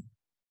 You just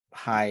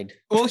hide.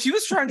 Well, he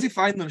was trying to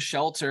find them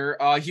shelter.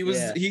 He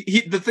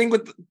the thing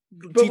with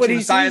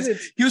teaching science,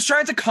 he was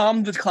trying to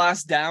calm the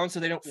class down so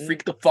they don't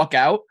freak the fuck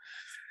out.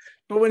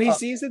 But when he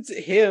sees it's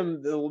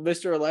him, the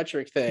Mr.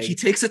 Electric thing, he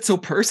takes it so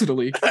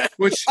personally.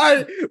 Which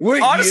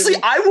honestly,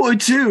 I would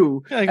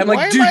too. Like, I'm like,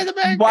 why dude, am I the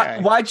bad guy?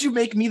 Why'd you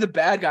make me the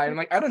bad guy? And I'm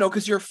like, I don't know,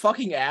 because you're a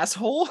fucking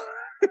asshole.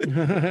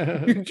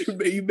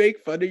 You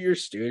make fun of your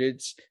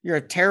students. You're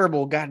a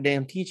terrible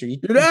goddamn teacher.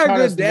 You're not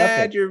a good dad.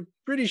 Nothing. You're a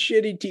pretty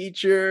shitty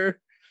teacher.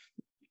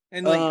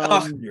 And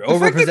like, you're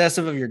over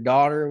possessive of your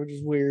daughter, which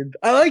is weird.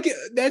 I like it.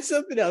 That's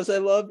something else I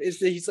love is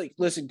that he's like,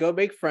 listen, go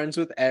make friends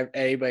with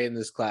anybody in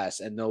this class,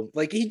 and they'll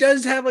like. He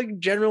does have like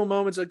general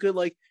moments of good,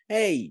 like,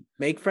 hey,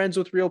 make friends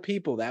with real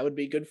people. That would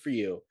be good for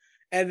you.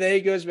 And then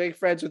he goes make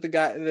friends with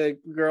the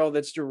girl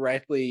that's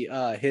directly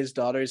his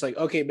daughter. He's like,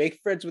 okay, make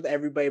friends with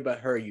everybody but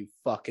her, you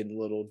fucking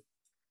little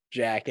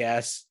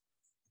jackass.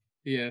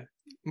 Yeah.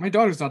 My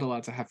daughter's not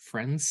allowed to have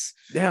friends.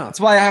 Yeah. That's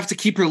why I have to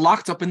keep her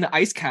locked up in the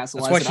ice castle.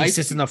 That's why she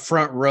sits in the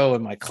front row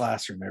in my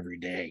classroom every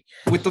day.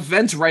 With the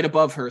vent right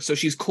above her. So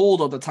she's cold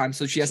all the time.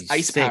 So she has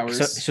ice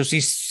powers. So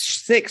she's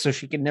sick, so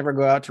she can never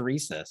go out to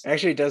recess.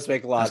 Actually, it does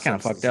make a lot of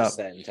sense. Kind of fucked up.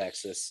 Set in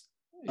Texas.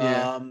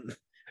 Yeah.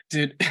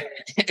 Dude,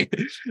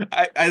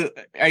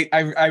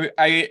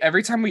 I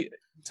every time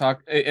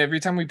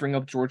we bring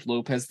up George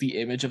Lopez, the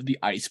image of the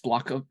ice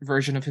block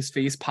version of his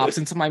face pops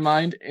into my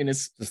mind, and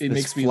it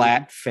makes me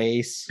flat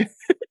face.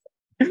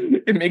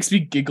 It makes me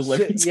giggle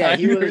every time. Yeah,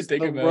 he was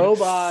the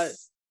robot.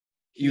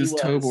 He was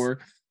Tobor.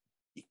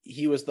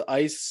 He was the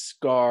ice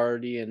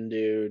guardian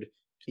dude.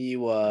 He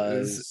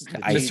was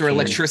Mr.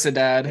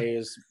 Electricidad. He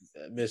was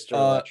Mr.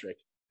 Electric.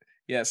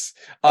 Yes.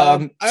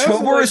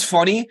 Tobor is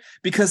funny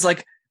because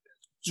like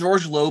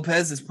George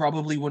Lopez is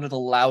probably one of the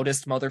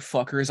loudest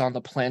motherfuckers on the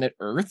planet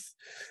Earth.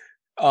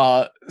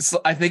 So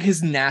I think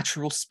his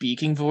natural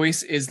speaking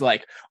voice is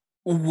like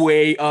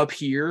way up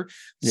here.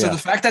 So the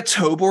fact that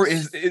Tobor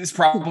is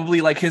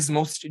probably like his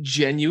most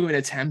genuine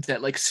attempt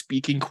at like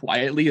speaking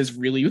quietly is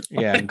really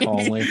funny. And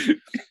calmly.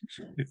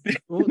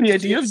 The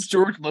idea of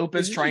George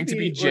Lopez trying to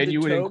be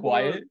genuine and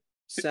quiet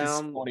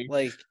sound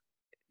like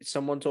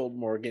someone told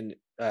Morgan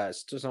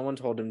someone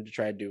told him to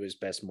try to do his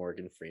best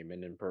Morgan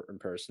Freeman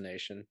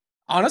impersonation.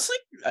 Honestly,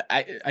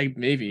 I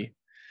maybe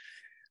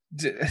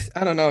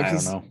I don't know. I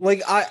don't know.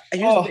 Like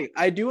here's the thing.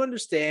 I do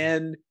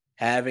understand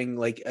having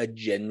like a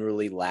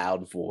generally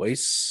loud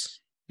voice.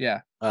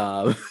 Yeah.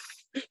 And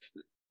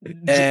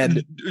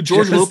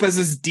George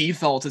Lopez's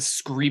default is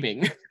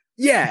screaming.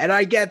 Yeah, and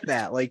I get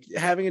that. Like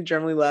having a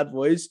generally loud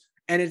voice,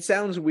 and it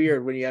sounds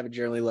weird when you have a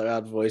generally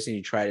loud voice and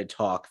you try to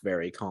talk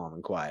very calm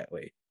and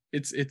quietly.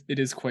 It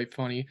is quite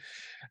funny.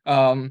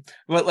 But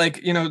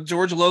like, you know,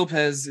 George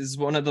Lopez is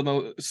one of the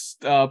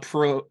most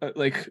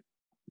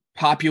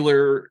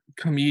popular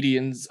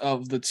comedians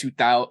of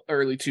the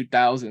early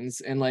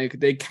 2000s, and like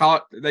they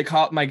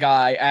caught my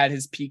guy at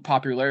his peak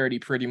popularity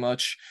pretty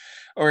much,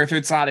 or if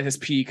it's not at his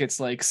peak, it's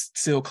like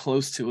still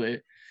close to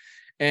it.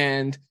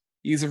 And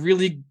he's a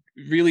really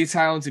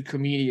talented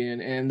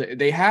comedian, and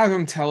they have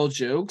him tell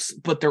jokes,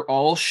 but they're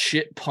all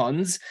shit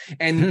puns,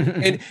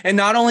 and and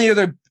not only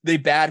are they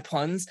bad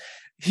puns,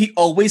 he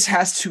always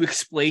has to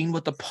explain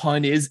what the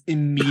pun is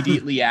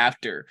immediately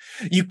after.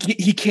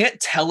 He can't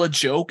tell a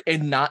joke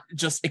and not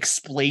just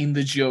explain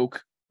the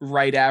joke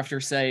right after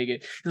saying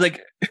it.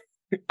 Like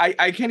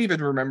I can't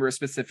even remember a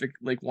specific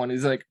like one.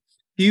 Is like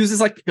he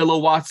uses like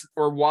kilowatts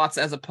or watts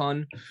as a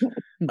pun,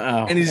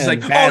 and he's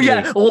like, badly, oh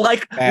yeah,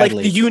 like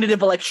the unit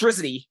of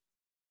electricity,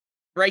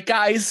 right,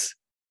 guys?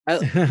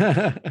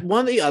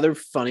 One of the other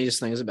funniest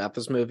things about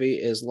this movie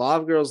is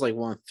Lavagirl's like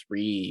one of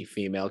 3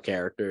 female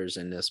characters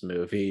in this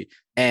movie,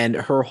 and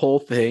her whole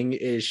thing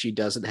is she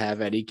doesn't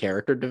have any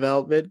character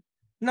development.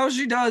 No,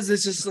 she does.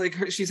 It's just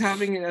like she's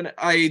having an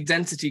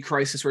identity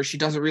crisis where she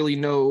doesn't really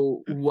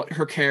know what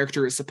her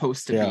character is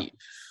supposed to be.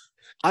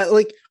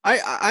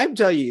 I'm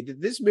telling you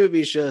that this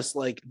movie is just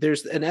like,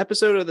 there's an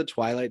episode of The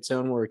Twilight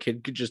Zone where a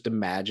kid could just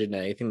imagine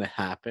anything that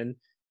happened.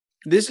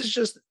 This is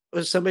just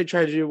somebody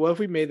tried to do, what if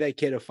we made that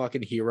kid a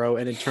fucking hero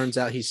and it turns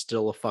out he's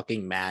still a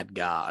fucking mad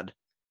god?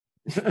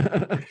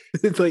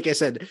 Like I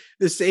said,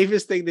 the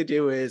safest thing to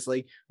do is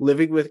like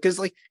living with, because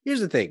like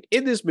here's the thing,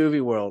 in this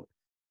movie world,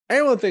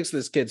 everyone thinks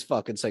this kid's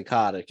fucking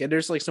psychotic, and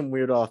there's like some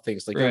weird off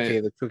things like, right, okay,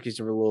 the cookies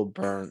are a little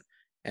burnt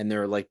and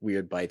there are like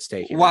weird bites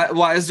taken.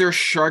 Why is there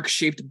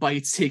shark-shaped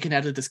bites taken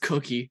out of this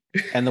cookie?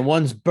 And the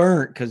one's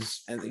burnt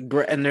because and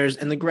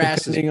the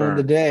grass is burnt. On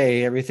the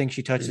day, everything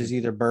she touches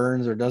either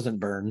burns or doesn't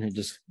burn. It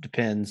just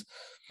depends.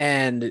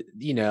 And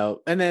you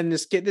know, and then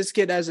this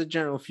kid has a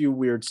general few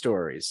weird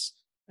stories.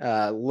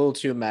 A little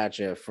too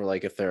imaginative for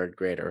like a 3rd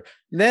grader.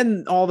 And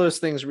then all those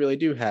things really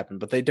do happen,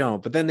 but they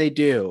don't. But then they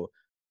do.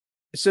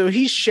 So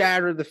he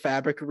shattered the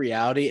fabric of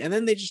reality, and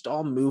then they just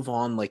all move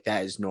on like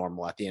that is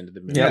normal at the end of the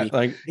movie. Yeah,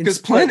 like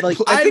because I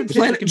think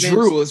Planet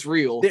Drew is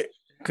real.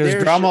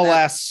 Because drama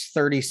lasts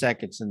 30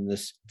 seconds in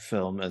this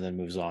film and then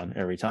moves on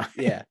every time.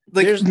 Yeah,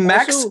 like there's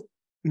Max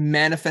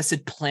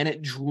manifested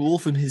Planet Drool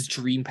from his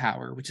dream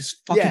power, which is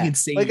fucking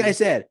insane. Like I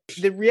said,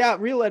 the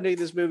real ending of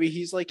this movie,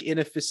 he's like in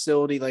a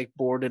facility, like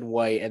bored in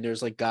white, and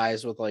there's like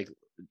guys with like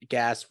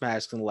gas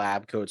masks and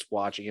lab coats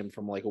watching him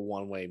from like a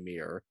one-way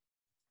mirror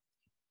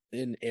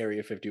in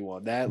Area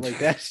 51.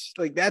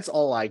 That's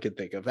all I could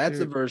think of. That's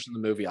the version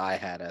of the movie I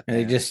had at. And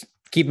they just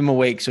keep him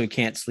awake so he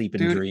can't sleep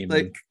and dream.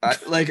 What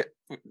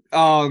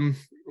I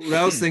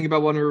was thinking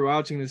about when we were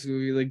watching this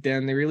movie, like,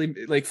 damn, they really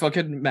like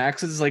fucking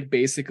Max is like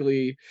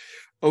basically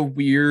a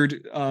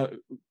weird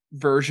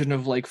version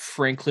of like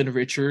Franklin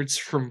Richards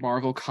from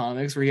Marvel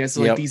Comics, where he has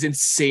like these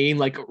insane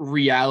like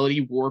reality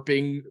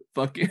warping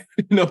fucking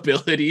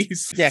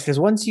abilities. Yeah, because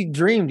once he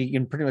dreamed, he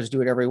can pretty much do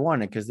whatever he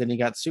wanted, because then he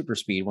got super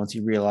speed once he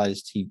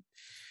realized he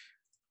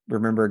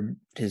remembered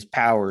his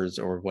powers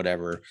or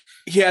whatever.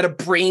 He had a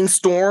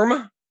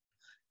brainstorm.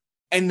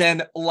 And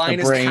then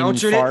Linus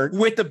countered it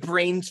with the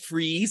brain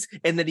freeze,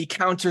 and then he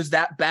counters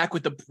that back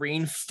with the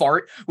brain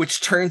fart,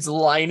 which turns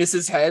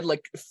Linus's head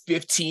like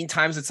 15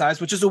 times its size,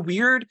 which is a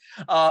weird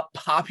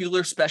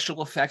popular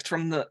special effect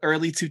from the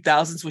early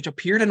 2000s, which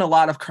appeared in a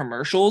lot of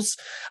commercials.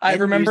 I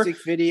remember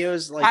music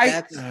videos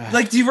like that.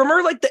 Like, do you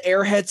remember like the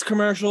Airheads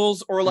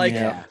commercials, or like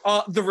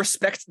the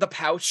Respect the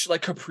Pouch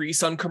like Capri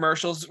Sun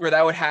commercials where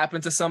that would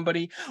happen to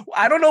somebody?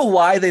 I don't know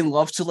why they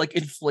love to like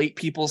inflate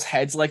people's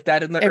heads like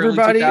that in the early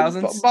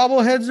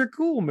 2000s. Heads are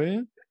cool,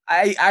 man.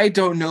 I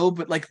don't know,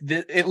 but like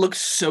it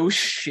looks so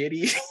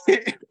shitty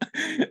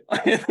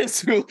in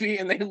this movie,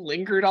 and they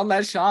lingered on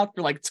that shot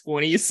for like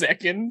 20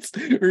 seconds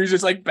where he's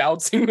just like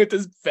bouncing with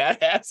his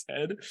fat ass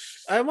head.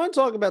 I want to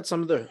talk about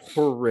some of the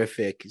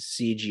horrific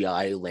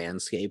CGI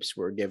landscapes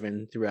we're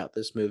given throughout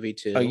this movie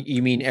too. Oh,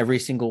 you mean every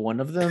single one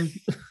of them?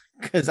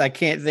 Because I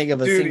can't think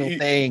of a single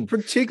thing.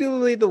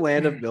 Particularly the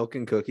land of milk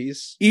and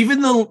cookies.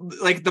 Even though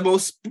like the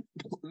most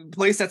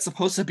place that's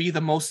supposed to be the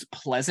most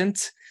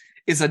pleasant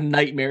is a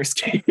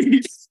nightmarescape.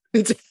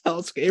 It's a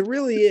hellscape. It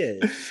really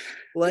is.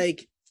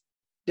 Like,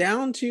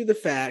 down to the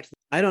fact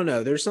I don't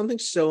know. There's something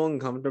so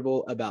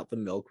uncomfortable about the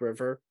Milk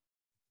River.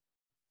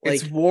 Like,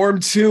 it's warm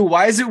too.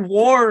 Why is it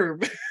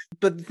warm?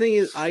 But the thing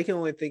is, I can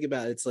only think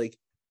about it, it's like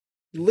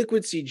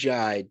liquid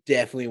CGI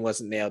definitely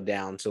wasn't nailed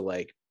down to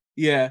like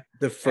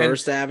the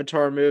first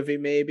Avatar movie,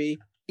 maybe.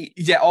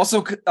 Yeah.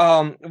 Also,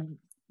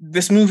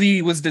 this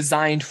movie was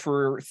designed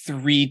for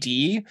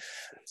 3D.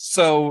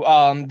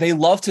 So they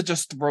love to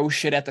just throw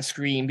shit at the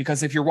screen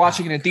because if you're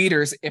watching it in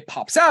theaters, it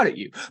pops out at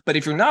you. But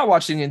if you're not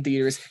watching it in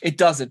theaters, it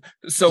doesn't.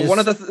 So one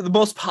of the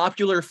most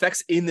popular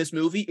effects in this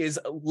movie is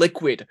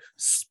liquid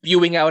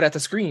spewing out at the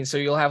screen. So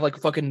you'll have like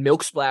fucking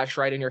milk splash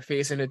right in your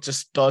face and it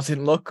just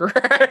doesn't look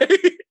right.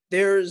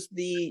 There's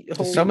the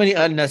whole so many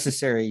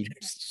unnecessary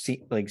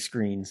like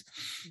screens.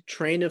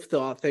 Train of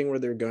thought thing where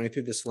they're going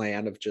through this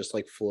land of just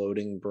like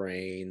floating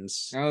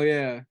brains. Oh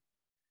yeah.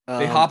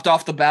 They hopped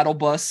off the battle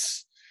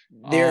bus.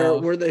 There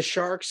were the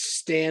sharks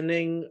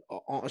standing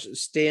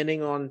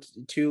on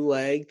two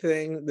leg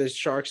thing. The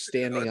sharks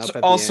standing up.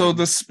 At also,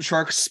 the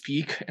sharks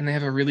speak and they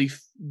have a really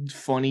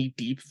funny,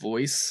 deep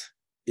voice.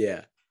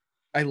 Yeah,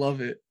 I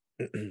love it.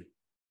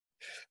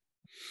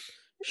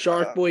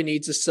 Sharkboy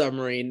needs a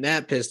submarine.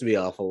 That pissed me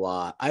off a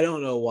lot. I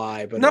don't know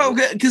why, but no,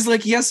 because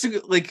like he has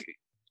to like.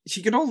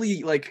 He can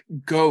only like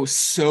go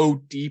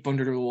so deep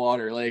under the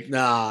water. Like,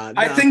 nah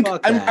I think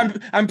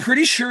I'm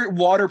pretty sure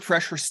water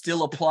pressure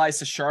still applies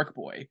to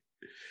Sharkboy.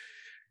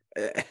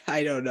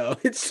 I don't know.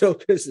 It's so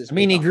pisses. I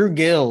mean, he grew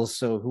gills,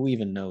 so who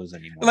even knows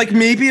anymore? Like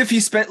maybe if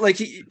he spent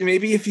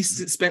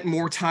spent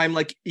more time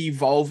like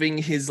evolving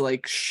his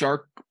like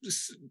shark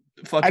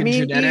fucking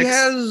genetics. He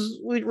has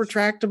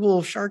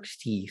retractable shark's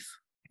teeth.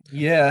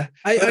 Yeah,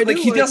 I like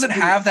he doesn't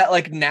have that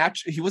like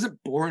natural. He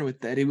wasn't born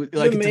with that. He was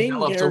like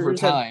developed over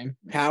time.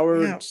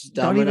 Powered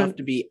dumb enough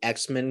to be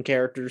X-Men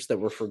characters that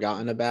were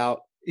forgotten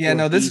about. Yeah,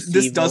 no,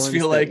 this does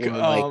feel like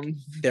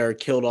they're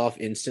killed off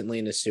instantly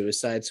in a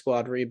Suicide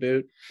Squad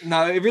reboot.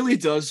 No, it really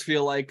does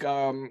feel like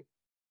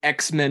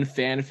X-Men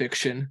fan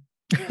fiction.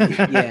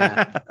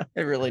 Yeah,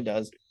 it really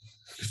does.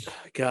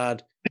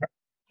 God,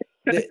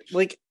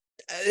 like.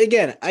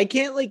 Again, I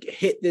can't like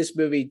hit this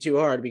movie too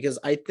hard because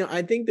I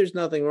think there's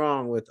nothing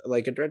wrong with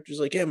like a director's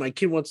like, yeah, my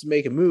kid wants to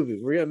make a movie.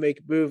 We're gonna make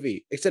a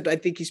movie. Except I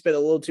think he spent a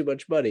little too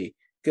much money.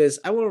 Because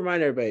I want to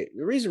remind everybody,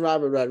 the reason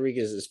Robert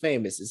Rodriguez is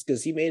famous is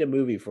because he made a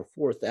movie for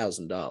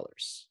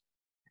 $4,000.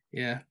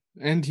 Yeah,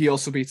 and he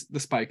also beats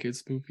the Spy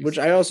Kids movies, which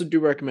I also do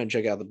recommend.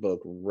 Check out the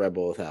book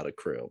Rebel Without a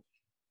Crew.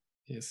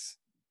 Yes.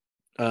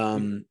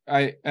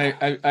 I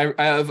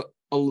have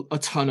a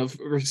ton of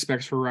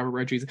respect for Robert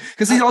Rodriguez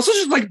because he also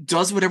just like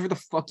does whatever the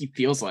fuck he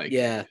feels like.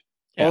 Yeah.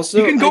 Also,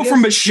 you can go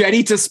from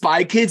Machete to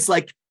Spy Kids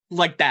like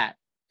that.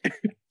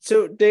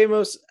 So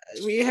Deimos,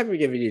 we haven't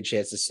given you a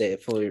chance to say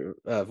it fully,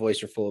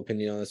 voice your full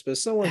opinion on this, but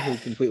as someone who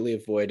completely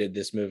avoided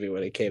this movie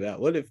when it came out,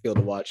 what did it feel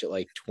to watch it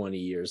like 20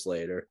 years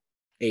later,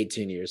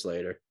 18 years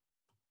later?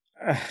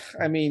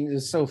 I mean,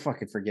 it's so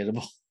fucking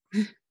forgettable.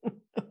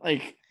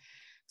 Like,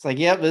 it's like,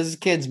 yep, this is a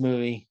kid's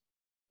movie.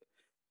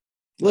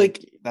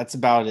 Like that's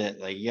about it.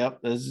 Like,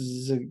 yep, this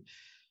is an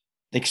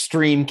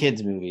extreme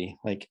kids movie.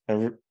 Like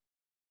I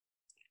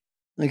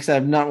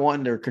said, I'm not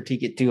wanting to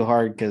critique it too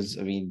hard because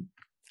I mean,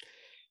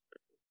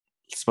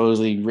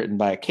 supposedly written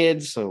by a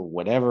kid, so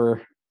whatever.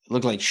 It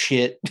looked like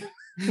shit.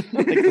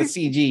 Like the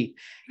CG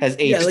has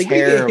aged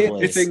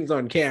terribly. Things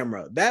on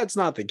camera. That's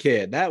not the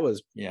kid. That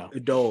was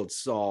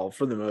adults all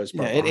for the most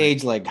part. Yeah, it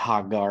aged like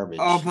hot garbage.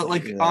 Oh, but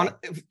like on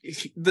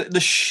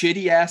the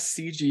shitty ass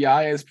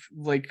CGI is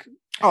like.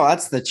 Oh,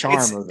 that's the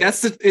charm of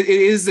it. It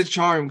is the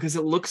charm because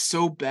it looks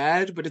so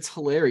bad, but it's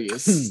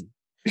hilarious.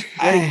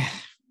 I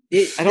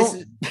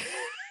don't.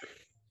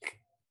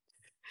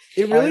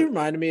 It really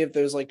reminded me of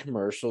those like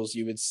commercials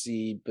you would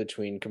see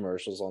between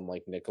commercials on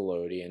like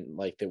Nickelodeon,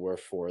 like they were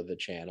for the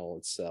channel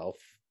itself.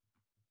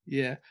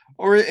 Yeah,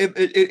 or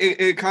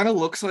it kind of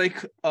looks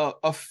like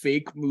a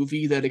fake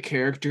movie that a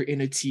character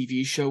in a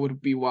TV show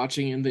would be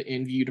watching in the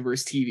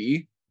in-universe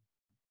TV.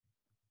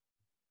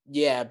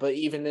 Yeah, but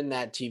even in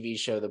that TV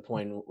show, the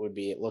point would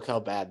be, look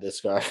how bad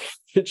this garbage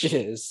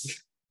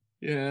is.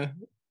 Yeah.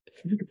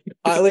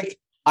 I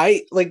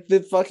like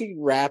the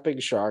fucking rapping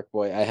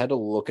Sharkboy. I had to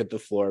look at the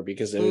floor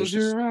because it was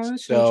just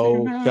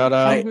so shut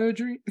up.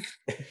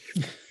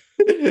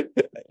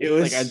 It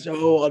was like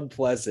so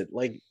unpleasant.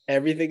 Like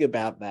everything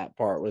about that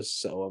part was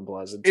so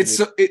unpleasant.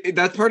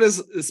 That part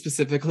is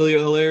specifically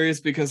hilarious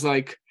because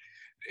like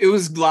it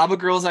was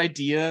Lavagirl's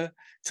idea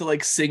to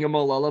like sing him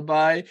a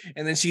lullaby,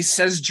 and then she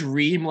says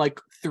 "dream" like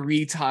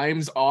 3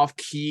 times off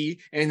key,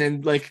 and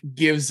then like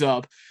gives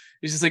up.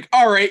 He's just like,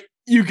 "All right,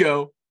 you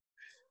go."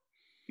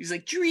 He's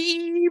like,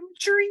 "Dream,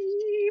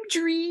 dream,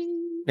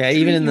 dream." Yeah,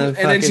 even in the and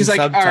then she's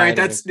like, "All right,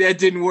 that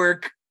didn't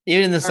work."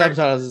 Even in the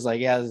subtitles, it's like,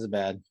 "Yeah, this is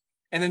bad."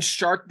 And then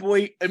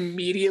Sharkboy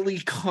immediately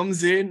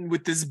comes in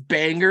with this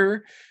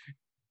banger,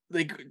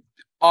 like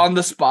on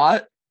the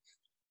spot.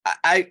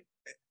 I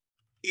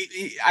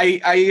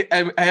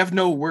have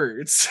no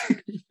words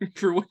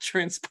for what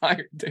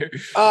transpired there.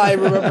 I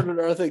remember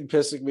another thing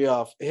pissing me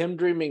off: him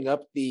dreaming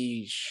up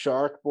the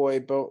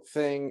Sharkboy boat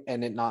thing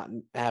and it not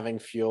having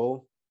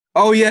fuel.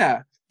 Oh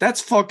yeah, That's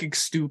fucking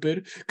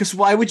stupid. Because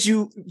why would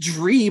you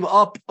dream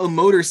up a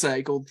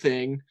motorcycle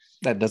thing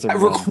that doesn't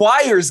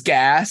requires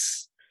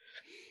gas,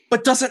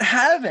 but doesn't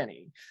have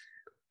any?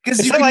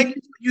 Because you can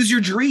use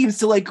your dreams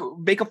to like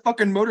make a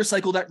fucking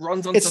motorcycle that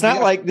runs on. It's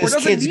not like this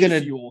kid's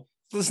gonna. Fuel.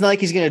 It's not like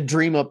he's gonna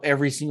dream up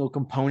every single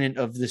component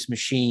of this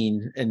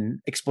machine and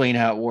explain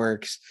how it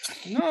works.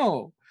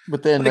 No,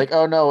 but then like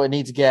oh no, it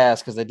needs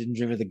gas because I didn't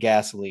dream of the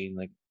gasoline.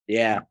 Like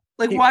yeah,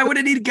 like why would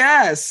it need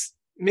gas?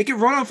 Make it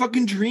run on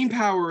fucking dream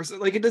power. So,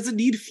 like it doesn't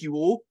need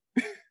fuel,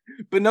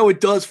 but no,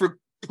 it does for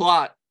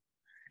plot.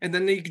 And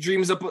then he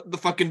dreams up the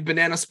fucking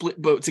banana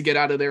split boat to get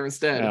out of there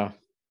instead. Yeah.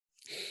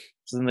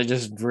 So then they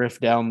just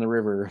drift down the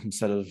river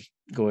instead of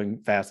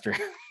going faster.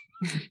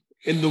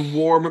 In the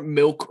warm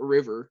milk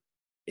river.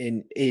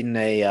 In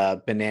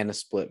a banana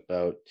split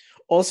boat.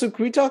 Also,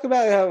 can we talk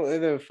about how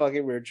the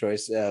fucking weird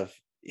choice of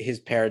his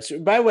parents,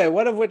 by the way,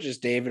 one of which is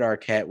David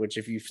Arquette, which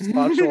if you've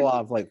watched a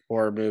lot of like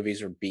horror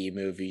movies or B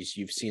movies,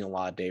 you've seen a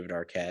lot of David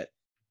Arquette.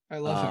 I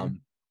love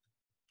him.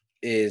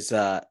 Is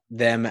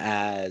them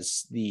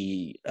as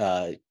the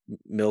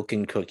milk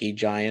and cookie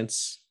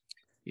giants.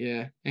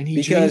 Yeah, and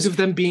he dreams of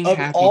them being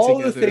happy all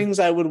together. The things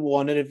I would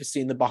wanted to have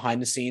seen the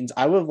behind the scenes,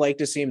 I would have liked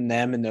to see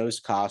them in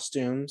those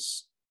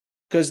costumes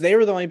because they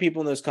were the only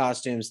people in those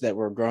costumes that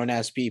were grown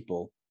ass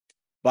people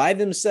by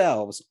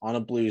themselves on a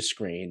blue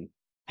screen,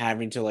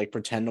 having to like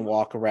pretend to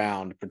walk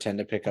around, pretend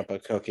to pick up a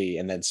cookie,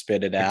 and then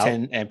spit it out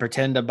and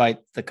pretend to bite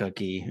the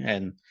cookie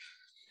and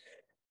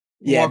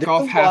walk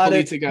off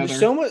happily together.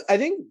 So much. I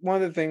think one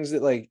of the things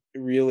that like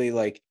really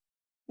like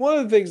one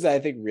of the things that I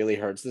think really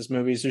hurts this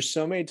movie is there's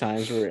so many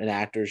times where an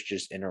actor's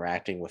just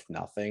interacting with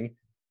nothing.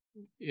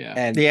 Yeah,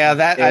 and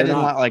that I did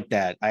not like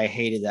that. I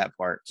hated that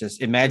part.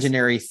 Just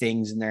imaginary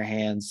things in their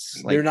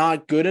hands. They're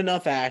not good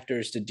enough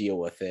actors to deal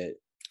with it.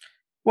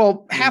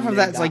 Well, half of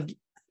that's like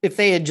if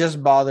they had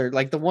just bothered,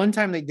 like the one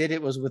time they did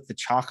it was with the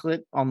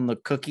chocolate on the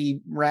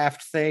cookie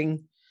raft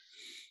thing.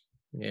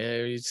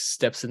 Yeah, he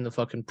steps in the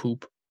fucking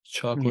poop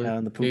chocolate. Yeah,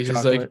 and the poop he's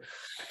chocolate. Just like,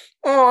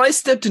 oh, I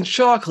stepped in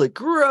chocolate.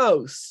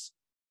 Gross.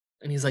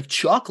 And he's like,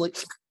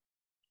 chocolate?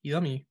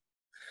 Yummy.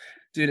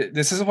 Dude,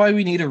 this is why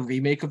we need a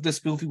remake of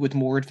this movie with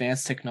more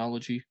advanced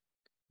technology.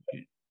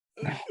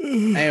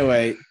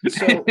 Anyway,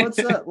 so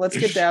let's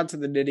get down to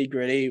the nitty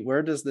gritty.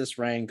 Where does this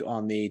rank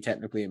on the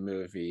technically a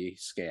movie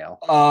scale?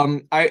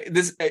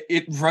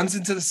 It runs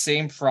into the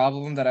same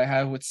problem that I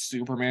have with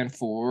Superman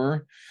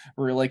 4,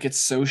 where like it's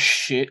so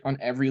shit on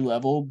every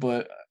level,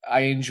 but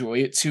I enjoy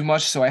it too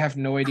much, so I have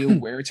no idea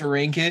where to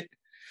rank it.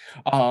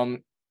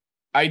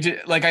 I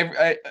did like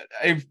I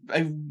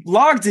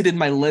logged it in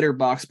my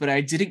letterbox, but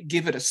I didn't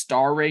give it a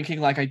star ranking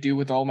like I do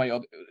with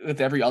with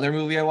every other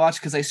movie I watch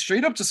because I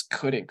straight up just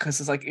couldn't because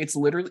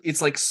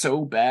it's like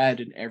so bad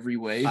in every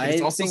way. But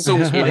it's also so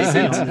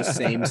innocent. On the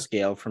same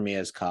scale for me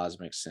as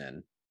Cosmic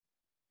Sin.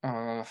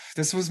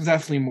 This was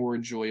definitely more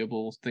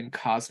enjoyable than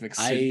Cosmic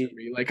Sin for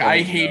me. Like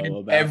I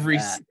hated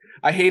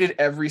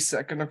every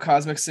second of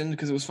Cosmic Sin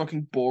because it was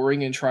fucking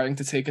boring and trying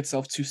to take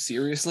itself too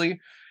seriously.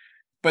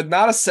 But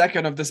not a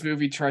second of this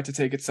movie tried to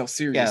take itself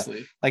seriously.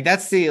 Yeah, like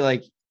that's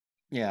the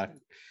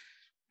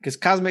because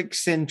Cosmic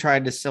Sin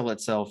tried to sell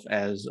itself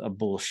as a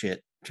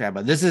bullshit trap.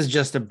 But this is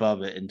just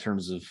above it in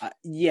terms of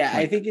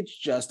I think it's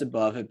just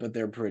above it, but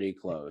they're pretty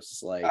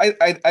close. Like I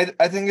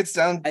think it's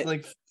down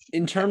like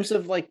in terms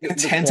of like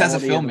intent as a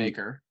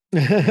filmmaker.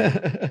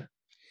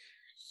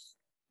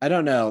 I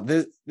don't know.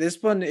 This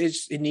one it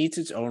needs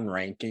its own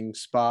ranking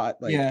spot.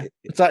 Like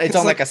it's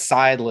on like a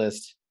side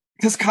list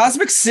because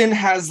Cosmic Sin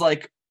has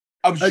like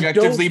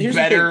objectively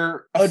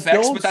better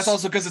effects, but that's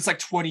also because it's like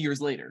 20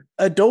 years later.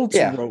 Adults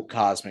wrote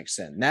Cosmic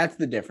Sin. That's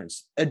the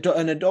difference.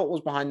 An adult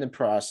was behind the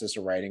process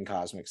of writing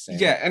Cosmic Sin.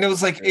 Yeah, and it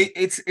was like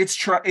it's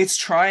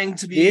trying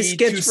to be this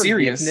gets too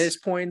serious. This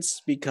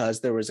points because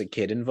there was a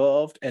kid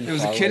involved and it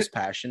was a kid's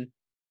passion.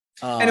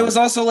 And it was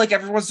also like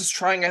everyone's just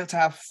trying to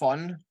have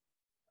fun.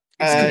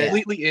 It's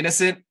completely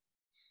innocent.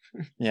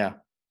 Yeah.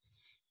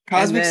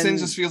 Cosmic Sin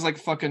just feels like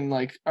fucking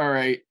like, all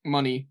right,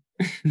 money.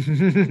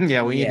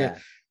 Yeah, we need to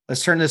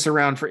let's turn this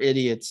around for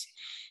idiots.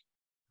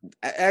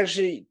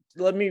 Actually,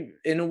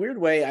 in a weird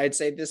way, I'd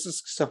say this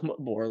is somewhat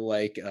more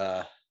like,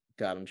 God,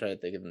 I'm trying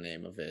to think of the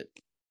name of it.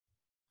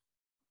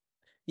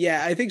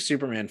 Yeah, I think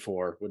Superman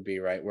 4 would be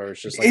right, where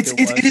it's just like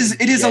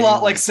it is a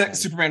lot like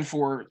Superman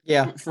 4.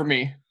 Yeah, for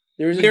me,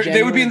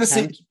 they would be in the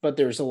same, but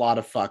there's a lot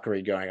of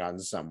fuckery going on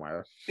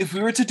somewhere. If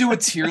we were to do a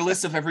tier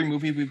list of every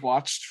movie we've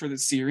watched for the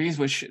series,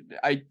 which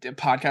a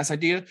podcast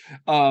idea,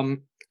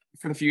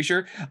 for the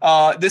future,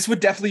 this would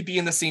definitely be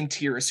in the same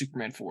tier as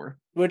Superman 4.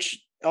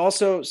 Which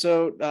also, just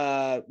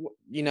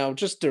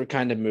to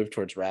kind of move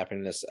towards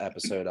wrapping this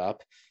episode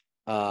up,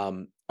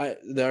 the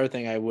other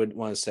thing I would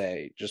want to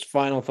say, just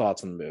final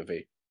thoughts on the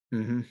movie.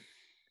 Mm-hmm.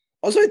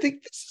 Also, I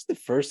think this is the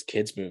first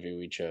kids movie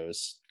we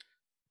chose.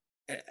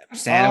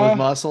 Santa with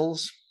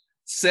muscles.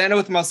 Santa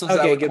with muscles.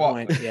 Okay, good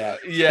point. Yeah,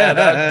 yeah,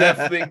 that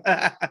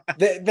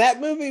definitely.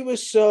 That movie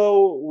was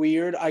so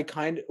weird.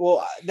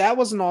 That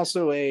wasn't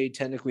also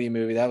technically a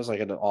movie. That was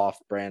like an off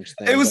branch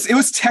thing. It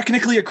was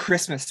technically a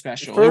Christmas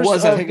special. First it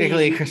wasn't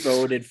technically we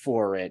voted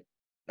for it,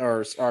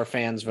 or our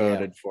fans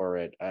voted for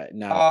it.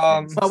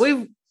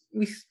 Well,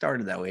 we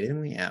started that way,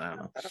 didn't we? Yeah, I don't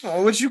know. I don't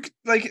know. Would you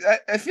like?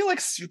 I feel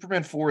like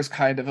Superman 4 is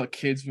kind of a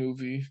kids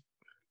movie.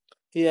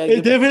 Yeah,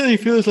 it definitely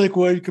feels like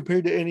one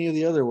compared to any of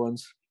the other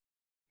ones.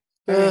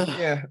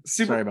 Yeah,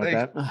 sorry about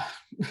that.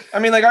 I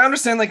mean, like, I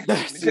understand, like,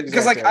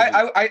 because like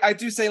I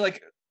do say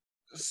like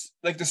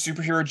the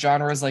superhero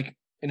genre is like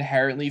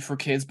inherently for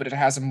kids, but it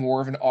has a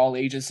more of an all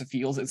ages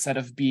feels instead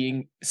of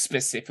being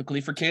specifically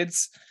for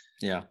kids.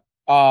 Yeah.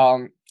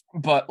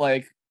 But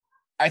like,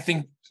 I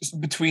think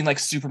between like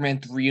Superman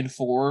 3 and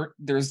 4,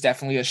 there's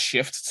definitely a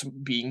shift to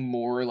being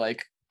more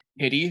like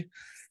kiddie.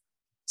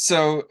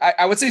 So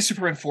I would say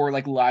Superman 4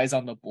 like lies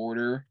on the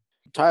border.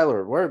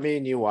 Tyler, where are me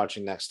and you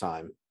watching next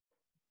time?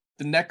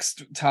 The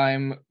next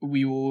time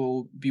we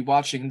will be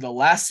watching The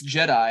Last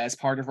Jedi as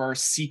part of our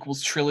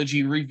sequels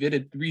trilogy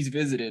revisited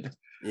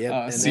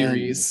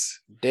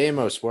series.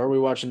 Deimos, where are we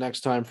watching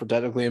next time for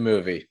technically a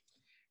movie?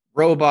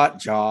 Robot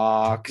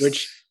Jocks.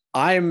 Which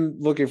I'm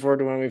looking forward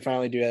to when we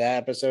finally do that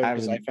episode,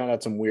 because I found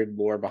out some weird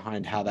lore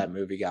behind how that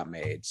movie got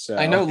made. So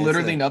I know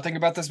literally nothing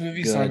about this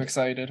movie, so I'm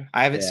excited.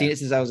 I haven't seen it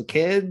since I was a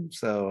kid,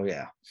 so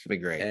yeah, it's gonna be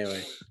great.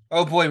 Anyway.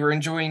 Oh boy, we're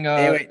enjoying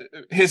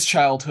his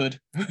childhood.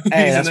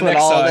 Hey, that's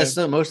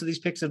what most of these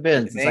picks have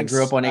been since I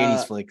grew up on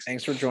 80s flicks.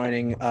 Thanks for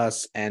joining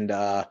us, and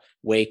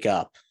wake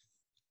up.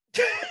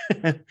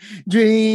 Dream.